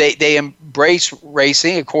they embrace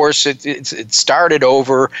racing. Of course, it started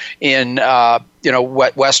over in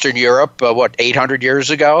Western Europe, 800 years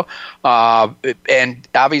ago, and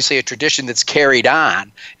obviously a tradition that's carried on.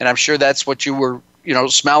 And I'm sure that's what you were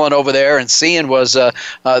smelling over there and seeing was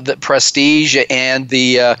the prestige and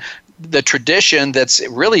the tradition that's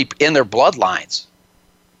really in their bloodlines.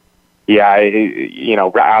 Yeah,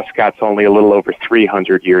 Ascot's only a little over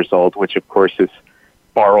 300 years old, which of course is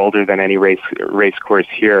far older than any race course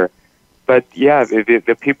here. But yeah,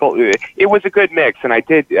 the people, it was a good mix, and I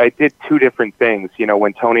did two different things. You know,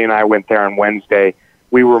 when Tony and I went there on Wednesday,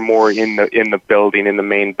 we were more in the building, in the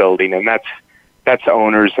main building, and that's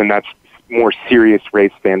owners, and that's more serious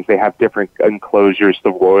race fans. They have different enclosures,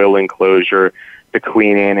 the Royal enclosure, the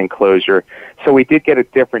Queen Anne enclosure. So we did get a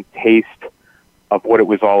different taste of what it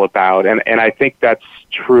was all about, and I think that's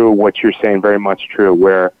true. What you're saying, very much true,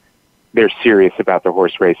 where they're serious about the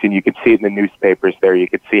horse racing. You could see it in the newspapers there. You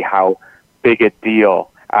could see how big a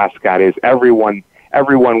deal Ascot is. Everyone,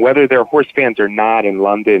 whether they're horse fans or not in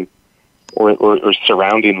London or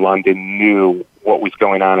surrounding London, knew what was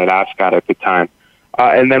going on at Ascot at the time.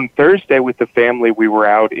 And then Thursday with the family, we were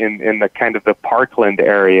out in the kind of the Parkland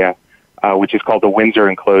area, which is called the Windsor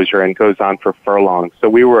enclosure and goes on for furlongs. So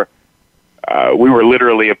we were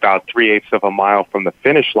literally about 3/8 of a mile from the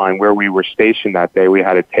finish line where we were stationed that day. We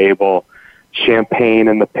had a table, champagne,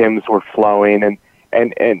 and the Pimm's were flowing, and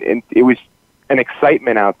it was an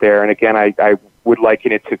excitement out there. And again, I would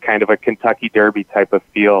liken it to kind of a Kentucky Derby type of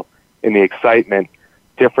feel in the excitement.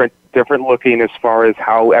 Different looking as far as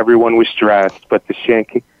how everyone was dressed, but the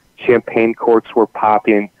champagne corks were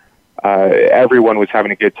popping. Everyone was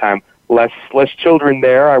having a good time. Less children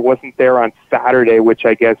there. I wasn't there on Saturday, which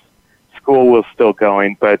I guess school was still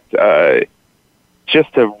going, but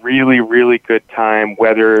just a really, really good time,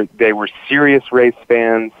 whether they were serious race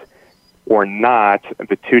fans or not.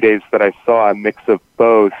 The 2 days that I saw, a mix of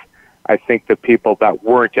both. I think the people that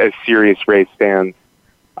weren't as serious race fans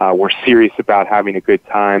were serious about having a good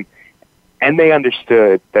time, and they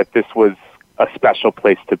understood that this was a special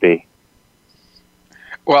place to be.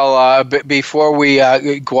 Well, before we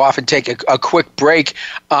go off and take a quick break,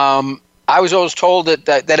 I was always told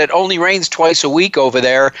that it only rains twice a week over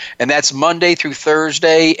there, and that's Monday through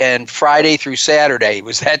Thursday and Friday through Saturday.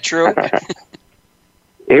 Was that true?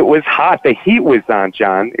 It was hot. The heat was on,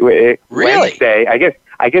 John. Really? Wednesday,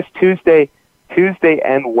 I guess Tuesday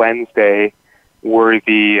and Wednesday were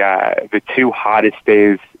the two hottest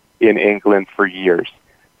days in England for years.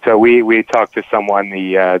 So we talked to someone,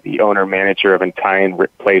 the owner manager of an Italian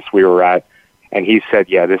place we were at, and he said,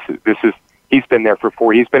 yeah, this is. He's been there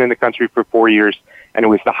he's been in the country for 4 years, and it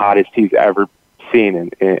was the hottest he's ever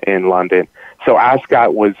seen in London. So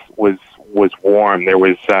Ascot was warm. There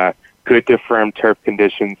was good to firm turf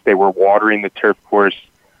conditions. They were watering the turf course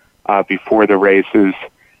before the races,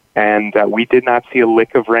 and we did not see a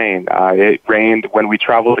lick of rain. It rained when we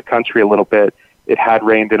traveled the country a little bit. It had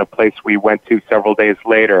rained in a place we went to several days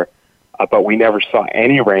later, but we never saw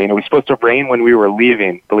any rain. It was supposed to rain when we were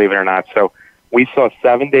leaving, believe it or not. So we saw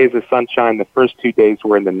 7 days of sunshine. The first 2 days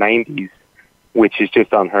were in the 90s, which is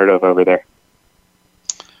just unheard of over there.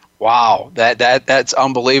 Wow, that's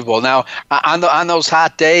unbelievable. Now, on those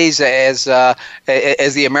hot days, as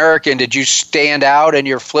the American, did you stand out in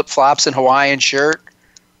your flip flops and Hawaiian shirt?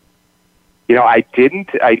 You know,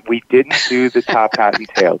 we didn't do the top hat and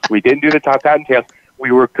tails. We didn't do the top hat and tails.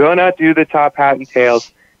 We were gonna do the top hat and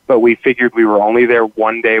tails, but we figured we were only there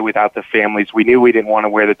 1 day without the families. We knew we didn't want to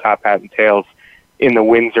wear the top hat and tails in the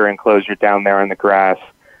Windsor enclosure down there on the grass.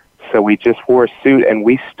 So we just wore a suit, and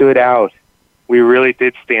we stood out. We really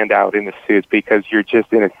did stand out in the suits because you're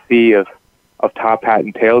just in a sea of top hat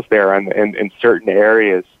and tails there in certain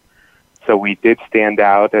areas. So we did stand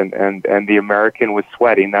out, and the American was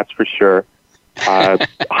sweating, that's for sure.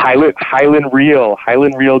 Highland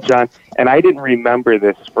Reel, John. And I didn't remember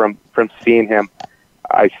this from seeing him.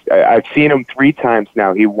 I've seen him 3 times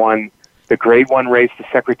now. He won the Grade 1 race, the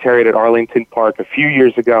Secretariat at Arlington Park, a few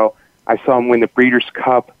years ago. I saw him win the Breeders'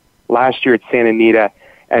 Cup last year at Santa Anita,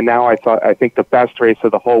 and now I think the best race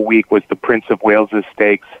of the whole week was the Prince of Wales'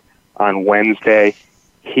 Stakes on Wednesday.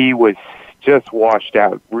 He was just washed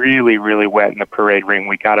out, really, really wet in the parade ring.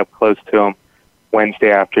 We got up close to him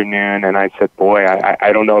Wednesday afternoon, and I said, boy,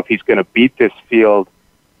 I don't know if he's going to beat this field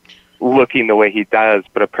looking the way he does,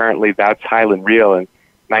 but apparently that's Highland Reel, and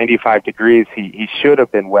 95 degrees, he should have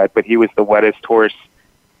been wet, but he was the wettest horse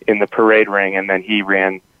in the parade ring, and then he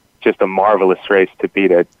ran just a marvelous race to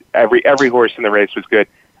beat it. Every horse in the race was good.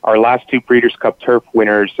 Our last 2 Breeders' Cup Turf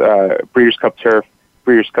winners, Breeders' Cup Turf,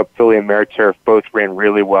 Breeders' Cup Filly and Mare Turf, both ran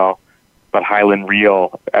really well, but Highland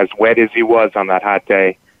Reel, as wet as he was on that hot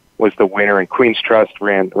day, was the winner, and Queen's Trust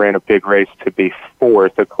ran a big race to be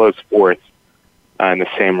 4th, a close 4th in the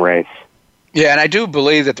same race. Yeah, and I do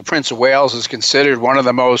believe that the Prince of Wales is considered one of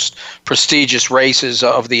the most prestigious races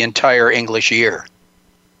of the entire English year.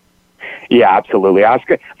 Yeah, absolutely. Of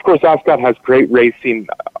course, Ascot has great racing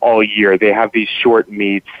all year. They have these short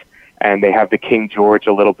meets, and they have the King George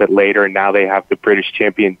a little bit later, and now they have the British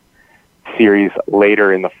Champion Series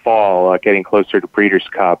later in the fall, getting closer to Breeders'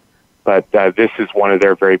 Cup. but this is one of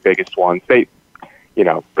their very biggest ones. They,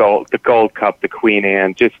 the Gold Cup, the Queen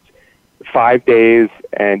Anne, just 5 days,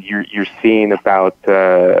 and you're seeing about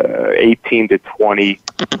 18 to 20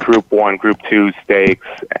 Group 1, Group 2 stakes.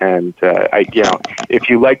 And if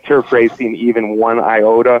you like turf racing, even one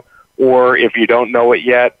iota, or if you don't know it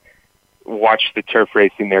yet, watch the turf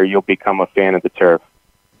racing there. You'll become a fan of the turf.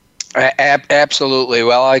 Absolutely.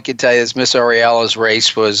 Well, I can tell you this Miss Aureola's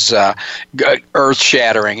race was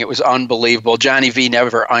earth-shattering. It was unbelievable. Johnny V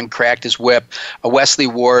never uncracked his whip. Wesley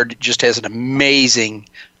Ward just has an amazing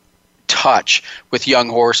touch with young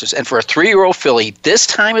horses. And for a 3-year-old filly this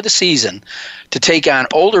time of the season to take on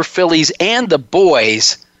older fillies and the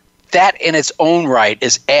boys, that in its own right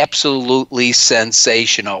is absolutely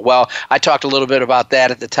sensational. Well, I talked a little bit about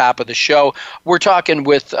that at the top of the show. We're talking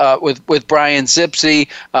with Brian Zipse,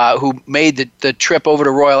 who made the trip over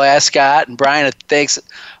to Royal Ascot. And Brian, thanks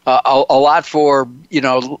a lot for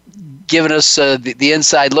giving us the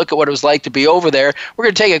inside look at what it was like to be over there. We're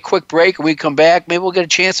going to take a quick break. When we come back, maybe we'll get a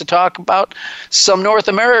chance to talk about some North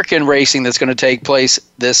American racing that's going to take place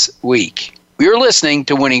this week. You're listening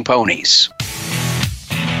to Winning Ponies.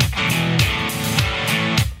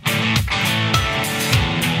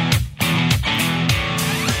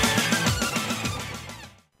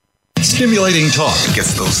 Stimulating talk.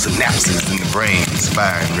 Gets those synapses in the brain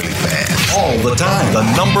firing really fast. All the time. The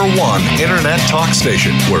 #1 internet talk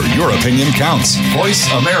station where your opinion counts.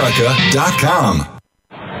 VoiceAmerica.com.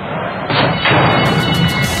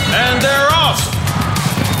 And they're off.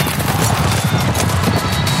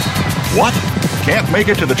 What? Can't make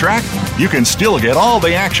it to the track? You can still get all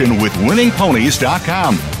the action with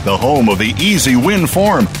winningponies.com, the home of the easy win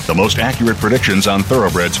form, the most accurate predictions on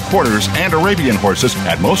thoroughbreds, quarters, and Arabian horses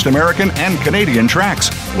at most American and Canadian tracks.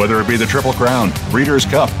 Whether it be the Triple Crown, Breeders'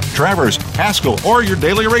 Cup, Travers, Haskell, or your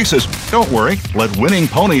daily races, don't worry, let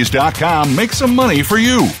winningponies.com make some money for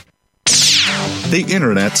you. The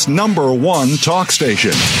Internet's #1 talk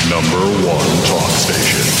station. #1 talk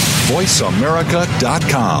station.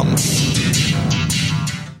 VoiceAmerica.com.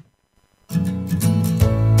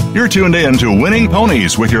 You're tuned in to Winning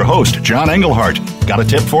Ponies with your host, John Englehart. Got a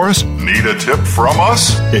tip for us? Need a tip from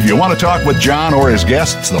us? If you want to talk with John or his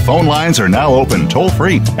guests, the phone lines are now open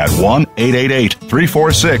toll-free at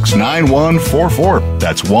 1-888-346-9144.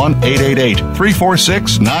 That's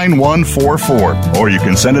 1-888-346-9144. Or you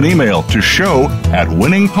can send an email to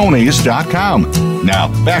show@winningponies.com. Now,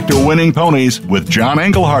 back to Winning Ponies with John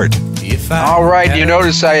Englehart. All right, you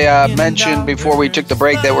notice I mentioned before we took the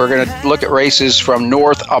break that we're going to look at races from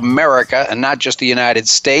North America and not just the United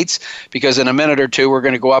States, because in a minute or two we're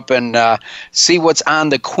going to go up and see what's on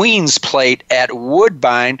the Queen's Plate at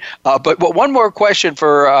Woodbine. But one more question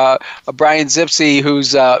for Brian Zipse,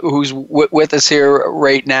 who's with us here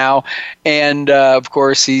right now, and of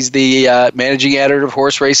course he's the managing editor of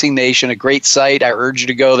Horse Racing Nation, a great site. I urge you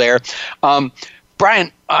to go there.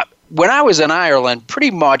 Brian, when I was in Ireland,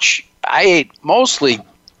 pretty much I ate mostly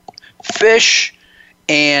fish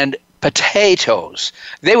and potatoes.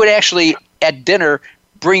 They would actually, at dinner,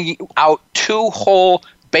 bring out 2 whole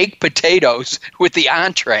baked potatoes with the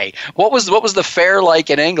entree. What was the fare like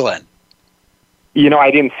in England? I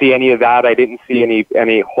didn't see any of that. I didn't see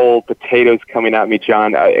any whole potatoes coming at me,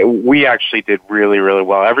 John. We actually did really, really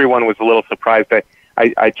well. Everyone was a little surprised.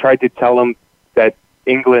 I tried to tell them that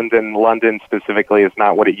England and London specifically is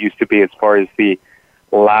not what it used to be as far as the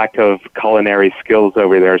lack of culinary skills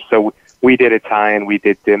over there. So we did Italian, we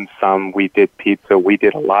did dim sum, we did pizza, we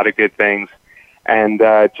did a lot of good things. And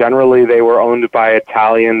generally they were owned by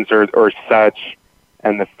Italians or such,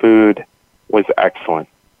 and the food was excellent.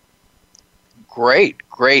 Great.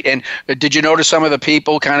 And did you notice some of the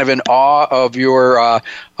people kind of in awe of your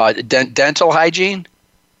dental hygiene?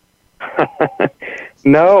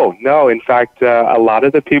 No. In fact, a lot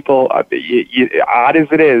of the people, odd as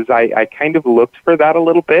it is, I kind of looked for that a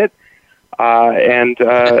little bit. And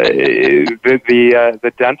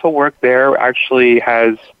the dental work there actually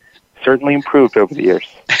has certainly improved over the years.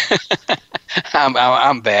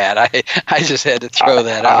 I'm bad. I just had to throw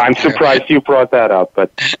that out. I'm surprised you brought that up, but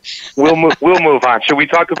we'll move on. Should we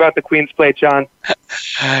talk about the Queen's Plate, John?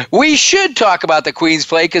 We should talk about the Queen's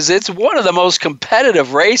Plate because it's one of the most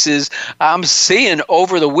competitive races I'm seeing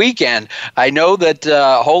over the weekend. I know that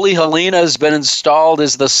Holy Helena has been installed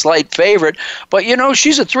as the slight favorite, but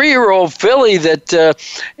she's a 3-year-old filly that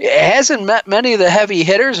hasn't met many of the heavy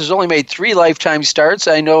hitters. Has only made 3 lifetime starts.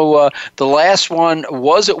 I know the last one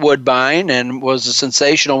was at Woodbine and was a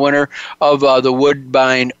sensational winner of the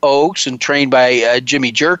Woodbine Oaks and trained by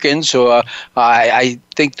Jimmy Jerkins. So I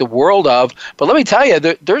think the world of. But let me tell you,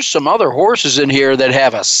 there's some other horses in here that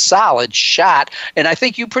have a solid shot. And I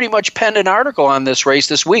think you pretty much penned an article on this race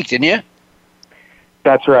this week, didn't you?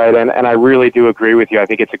 That's right, and I really do agree with you. I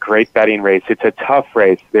think it's a great betting race. It's a tough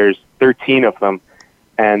race. There's 13 of them,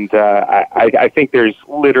 and I think there's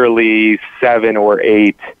literally 7 or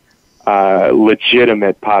 8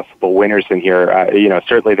 legitimate possible winners in here.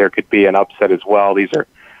 Certainly there could be an upset as well. These are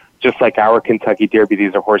just like our Kentucky Derby.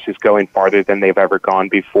 These are horses going farther than they've ever gone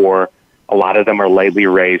before. A lot of them are lightly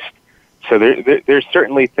raced. So there's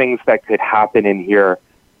certainly things that could happen in here.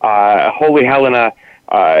 Holy Helena,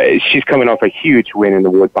 she's coming off a huge win in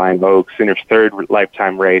the Woodbine Oaks in her 3rd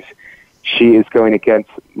lifetime race. She is going against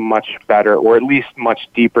much better, or at least much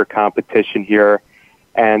deeper competition here.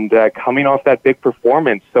 And coming off that big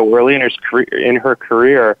performance so early in her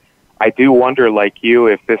career, I do wonder, like you,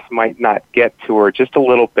 if this might not get to her just a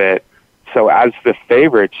little bit. So as the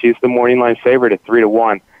favorite, she's the morning line favorite at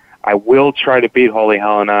 3-1. I will try to beat Holy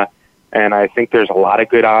Helena, and I think there's a lot of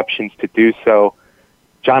good options to do so.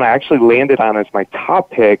 John, I actually landed on as my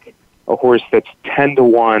top pick a horse that's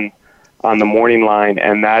 10-1 on the morning line,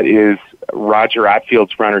 and that is Roger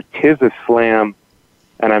Atfield's runner, Tis a Slam.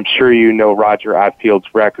 And I'm sure you know Roger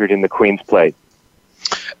Atfield's record in the Queen's Plate.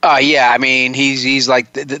 Yeah, I mean, he's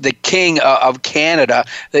like the king of Canada.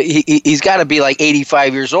 He's got to be like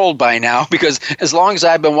 85 years old by now, because as long as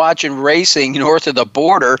I've been watching racing north of the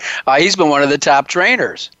border, he's been one of the top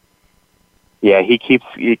trainers. Yeah, he keeps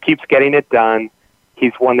getting it done.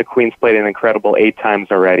 He's won the Queen's Plate an incredible 8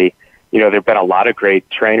 times already. There have been a lot of great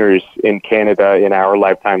trainers in Canada in our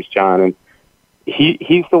lifetimes, John, and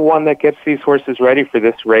he's the one that gets these horses ready for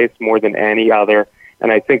this race more than any other.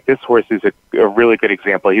 And I think this horse is a really good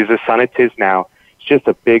example. He's a son of Tis now. He's just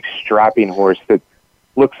a big, strapping horse that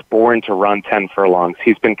looks born to run 10 furlongs.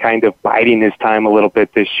 He's been kind of biding his time a little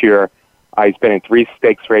bit this year. He's been in 3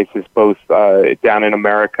 stakes races, both down in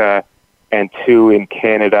America and 2 in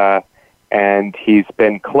Canada. And he's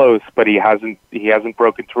been close, but he hasn't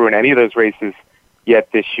broken through in any of those races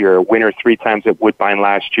yet this year. Winner 3 times at Woodbine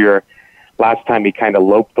last year. Last time he kind of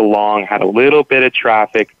loped along, had a little bit of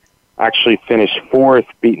traffic, actually finished 4th,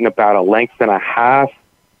 beaten about a length and a half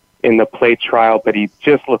in the plate trial, but he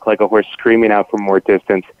just looked like a horse screaming out for more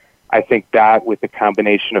distance. I think that, with the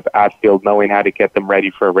combination of Atfield knowing how to get them ready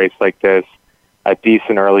for a race like this, a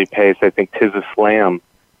decent early pace, I think Tis a Slam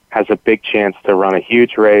has a big chance to run a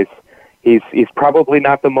huge race. He's probably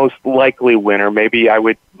not the most likely winner. Maybe I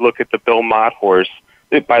would look at the Belmont horse.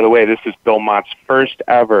 By the way, this is Belmont's first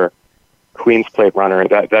ever Queen's Plate runner.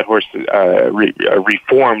 That horse, a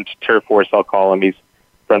reformed turf horse, I'll call him. He's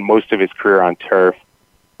run most of his career on turf.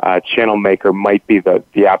 Channel Maker might be the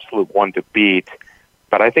absolute one to beat,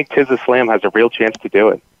 but I think Tis a Slam has a real chance to do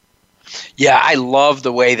it. Yeah, I love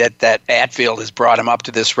the way that Atfield has brought him up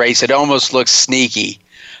to this race. It almost looks sneaky.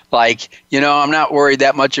 Like, I'm not worried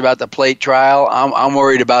that much about the plate trial. I'm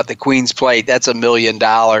worried about the Queen's Plate. That's $1 million.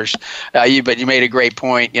 But you made a great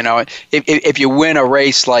point. If you win a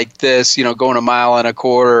race like this, going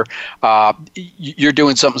 1.25 miles, you're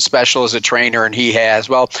doing something special as a trainer, and he has.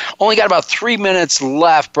 Well, only got about 3 minutes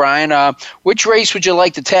left, Brian. Which race would you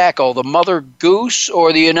like to tackle, the Mother Goose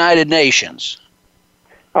or the United Nations?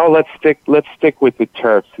 Oh, let's stick with the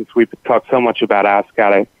turf, since we've talked so much about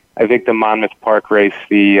Ascot. I think the Monmouth Park race,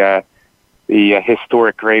 the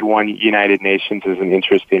historic Grade 1 United Nations, is an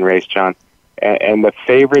interesting race, John. And the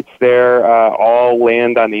favorites there all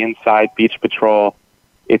land on the inside. Beach Patrol,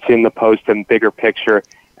 it's in the post and Bigger Picture.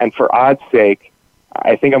 And for odds sake,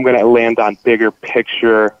 I think I'm going to land on Bigger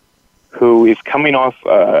Picture, who is coming off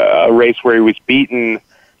a race where he was beaten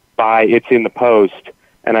by It's in the Post.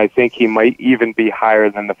 And I think he might even be higher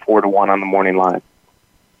than the 4-1 on the morning line.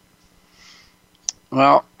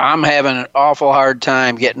 Well, I'm having an awful hard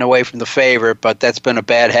time getting away from the favorite, but that's been a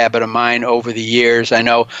bad habit of mine over the years. I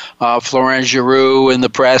know Florent Giroux in the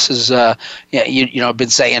press has been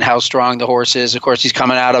saying how strong the horse is. Of course, he's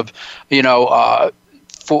coming out of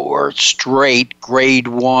 4 straight Grade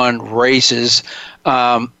 1 races.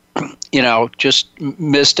 Just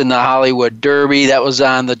missed in the Hollywood Derby. That was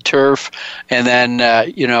on the turf, and then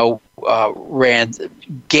ran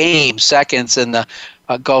game seconds in the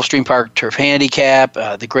Gulfstream Park Turf Handicap,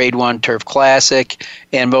 the Grade 1 Turf Classic,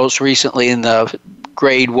 and most recently in the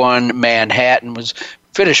Grade 1 Manhattan. Was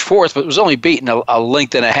finished 4th, but was only beaten a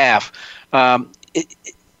length and a half. He's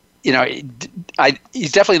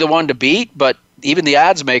definitely the one to beat, but even the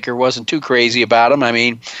odds maker wasn't too crazy about him. I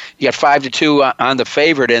mean, you got 5-2 on the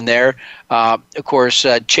favorite in there. Of course,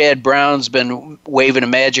 Chad Brown's been waving a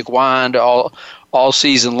magic wand all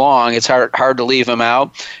season long. It's hard to leave him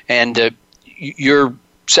out. And your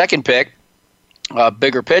second pick,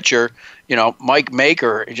 bigger picture, Mike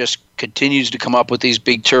Maker just continues to come up with these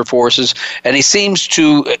big turf horses, and he seems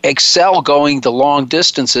to excel going the long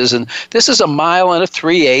distances. And this is a 1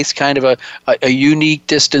 3/8, kind of a unique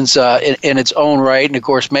distance in its own right. And of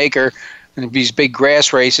course, Maker in these big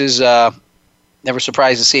grass races, never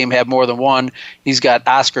surprised to see him have more than one. He's got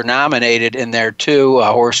Oscar nominated in there too,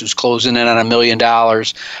 a horse who's closing in on $1 million.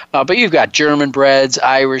 But you've got German breds,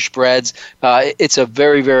 Irish breds. It's a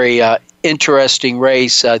very, very interesting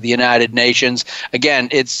race, the United Nations. Again,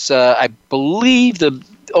 it's, I believe, the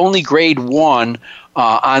only Grade 1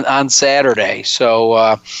 on Saturday.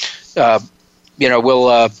 So,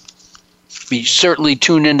 we'll be certainly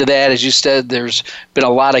tuned into that. As you said, there's been a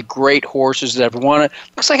lot of great horses that have won it.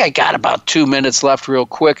 Looks like I got about 2 minutes left real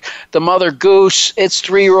quick. The Mother Goose, it's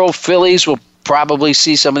 3-year-old fillies. We'll probably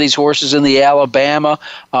see some of these horses in the Alabama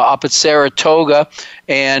up at Saratoga.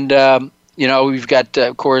 And, we've got,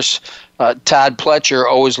 of course, Todd Pletcher,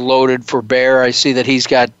 always loaded for bear. I see that he's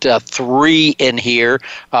got 3 in here.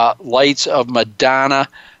 Lights of Madonna,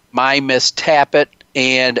 My Miss Tappet,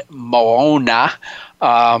 and Moana.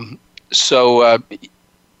 So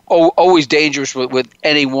always dangerous with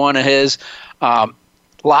any one of his.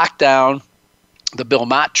 Lockdown, the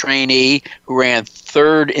Belmont trainee who ran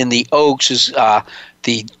 3rd in the Oaks, is the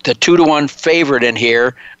 2-1 favorite in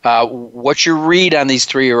here. What's your read on these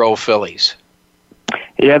 3-year-old fillies?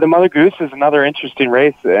 Yeah, the Mother Goose is another interesting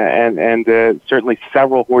race, and certainly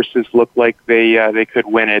several horses look like they could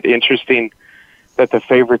win it. Interesting that the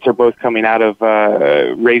favorites are both coming out of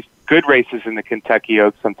good races in the Kentucky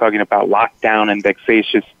Oaks. I'm talking about Lockdown and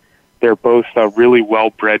Vexatious. They're both really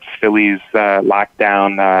well-bred fillies.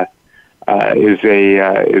 Lockdown is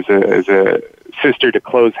a sister to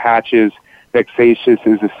Close Hatches. Vexatious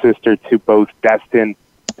is a sister to both Destin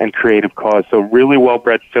and Creative Cause. So really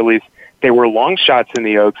well-bred fillies. They were long shots in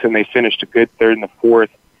the Oaks, and they finished a good 3rd and the 4th.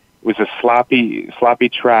 It was a sloppy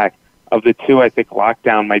track. Of the two, I think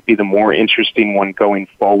Lockdown might be the more interesting one going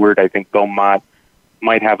forward. I think Belmont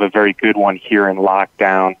might have a very good one here in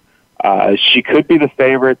Lockdown. She could be the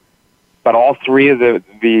favorite, but all 3 of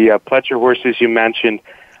the Pletcher horses you mentioned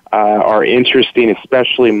are interesting,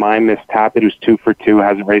 especially My Miss Tappet, who's 2 for 2,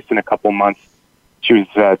 hasn't raced in a couple months. She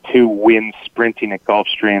was 2 wins sprinting at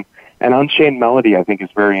Gulfstream. And Unchained Melody, I think, is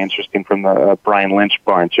very interesting from the Brian Lynch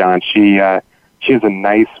barn, John. She has a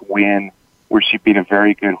nice win where she beat a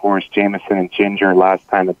very good horse, Jameson and Ginger, last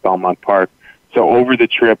time at Belmont Park. So over the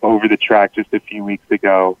track just a few weeks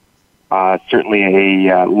ago, certainly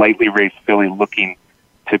a lightly raced filly looking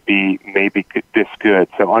to be maybe this good.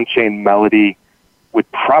 So Unchained Melody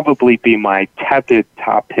would probably be my tepid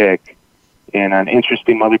top pick in an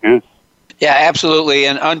interesting Mother Goose. Yeah, absolutely.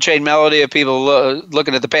 And Unchained Melody, if people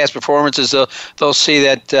looking at the past performances, they'll see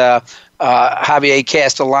that Javier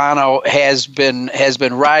Castellano has been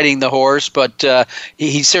riding the horse, but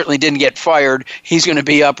he certainly didn't get fired. He's going to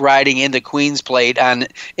be up riding in the Queen's Plate on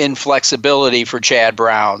inflexibility for Chad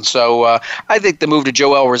Brown. So I think the move to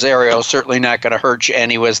Joel Rosario is certainly not going to hurt you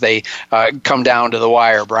any as they come down to the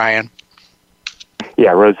wire, Brian.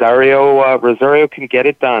 Yeah, Rosario can get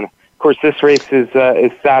it done. Of course, this race is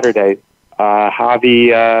Saturday.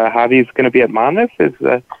 Javi's going to be at Monmouth.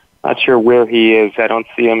 Not sure where he is. I don't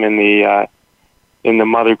see him in the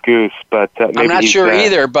Mother Goose, but maybe I'm not sure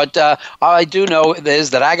either. But all I do know is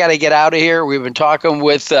that I got to get out of here. We've been talking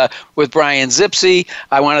with Brian Zipse.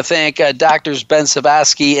 I want to thank Doctors Ben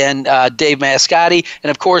Savosky and Dave Mascotti, and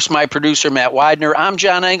of course my producer Matt Widener. I'm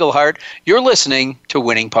John Englehart. You're listening to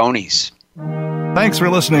Winning Ponies. Thanks for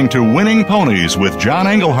listening to Winning Ponies with John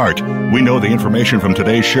Englehart. We know the information from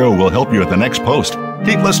today's show will help you at the next post.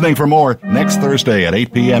 Keep listening for more next Thursday at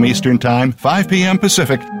 8 p.m. Eastern Time, 5 p.m.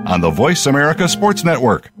 Pacific on the Voice America Sports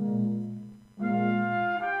Network.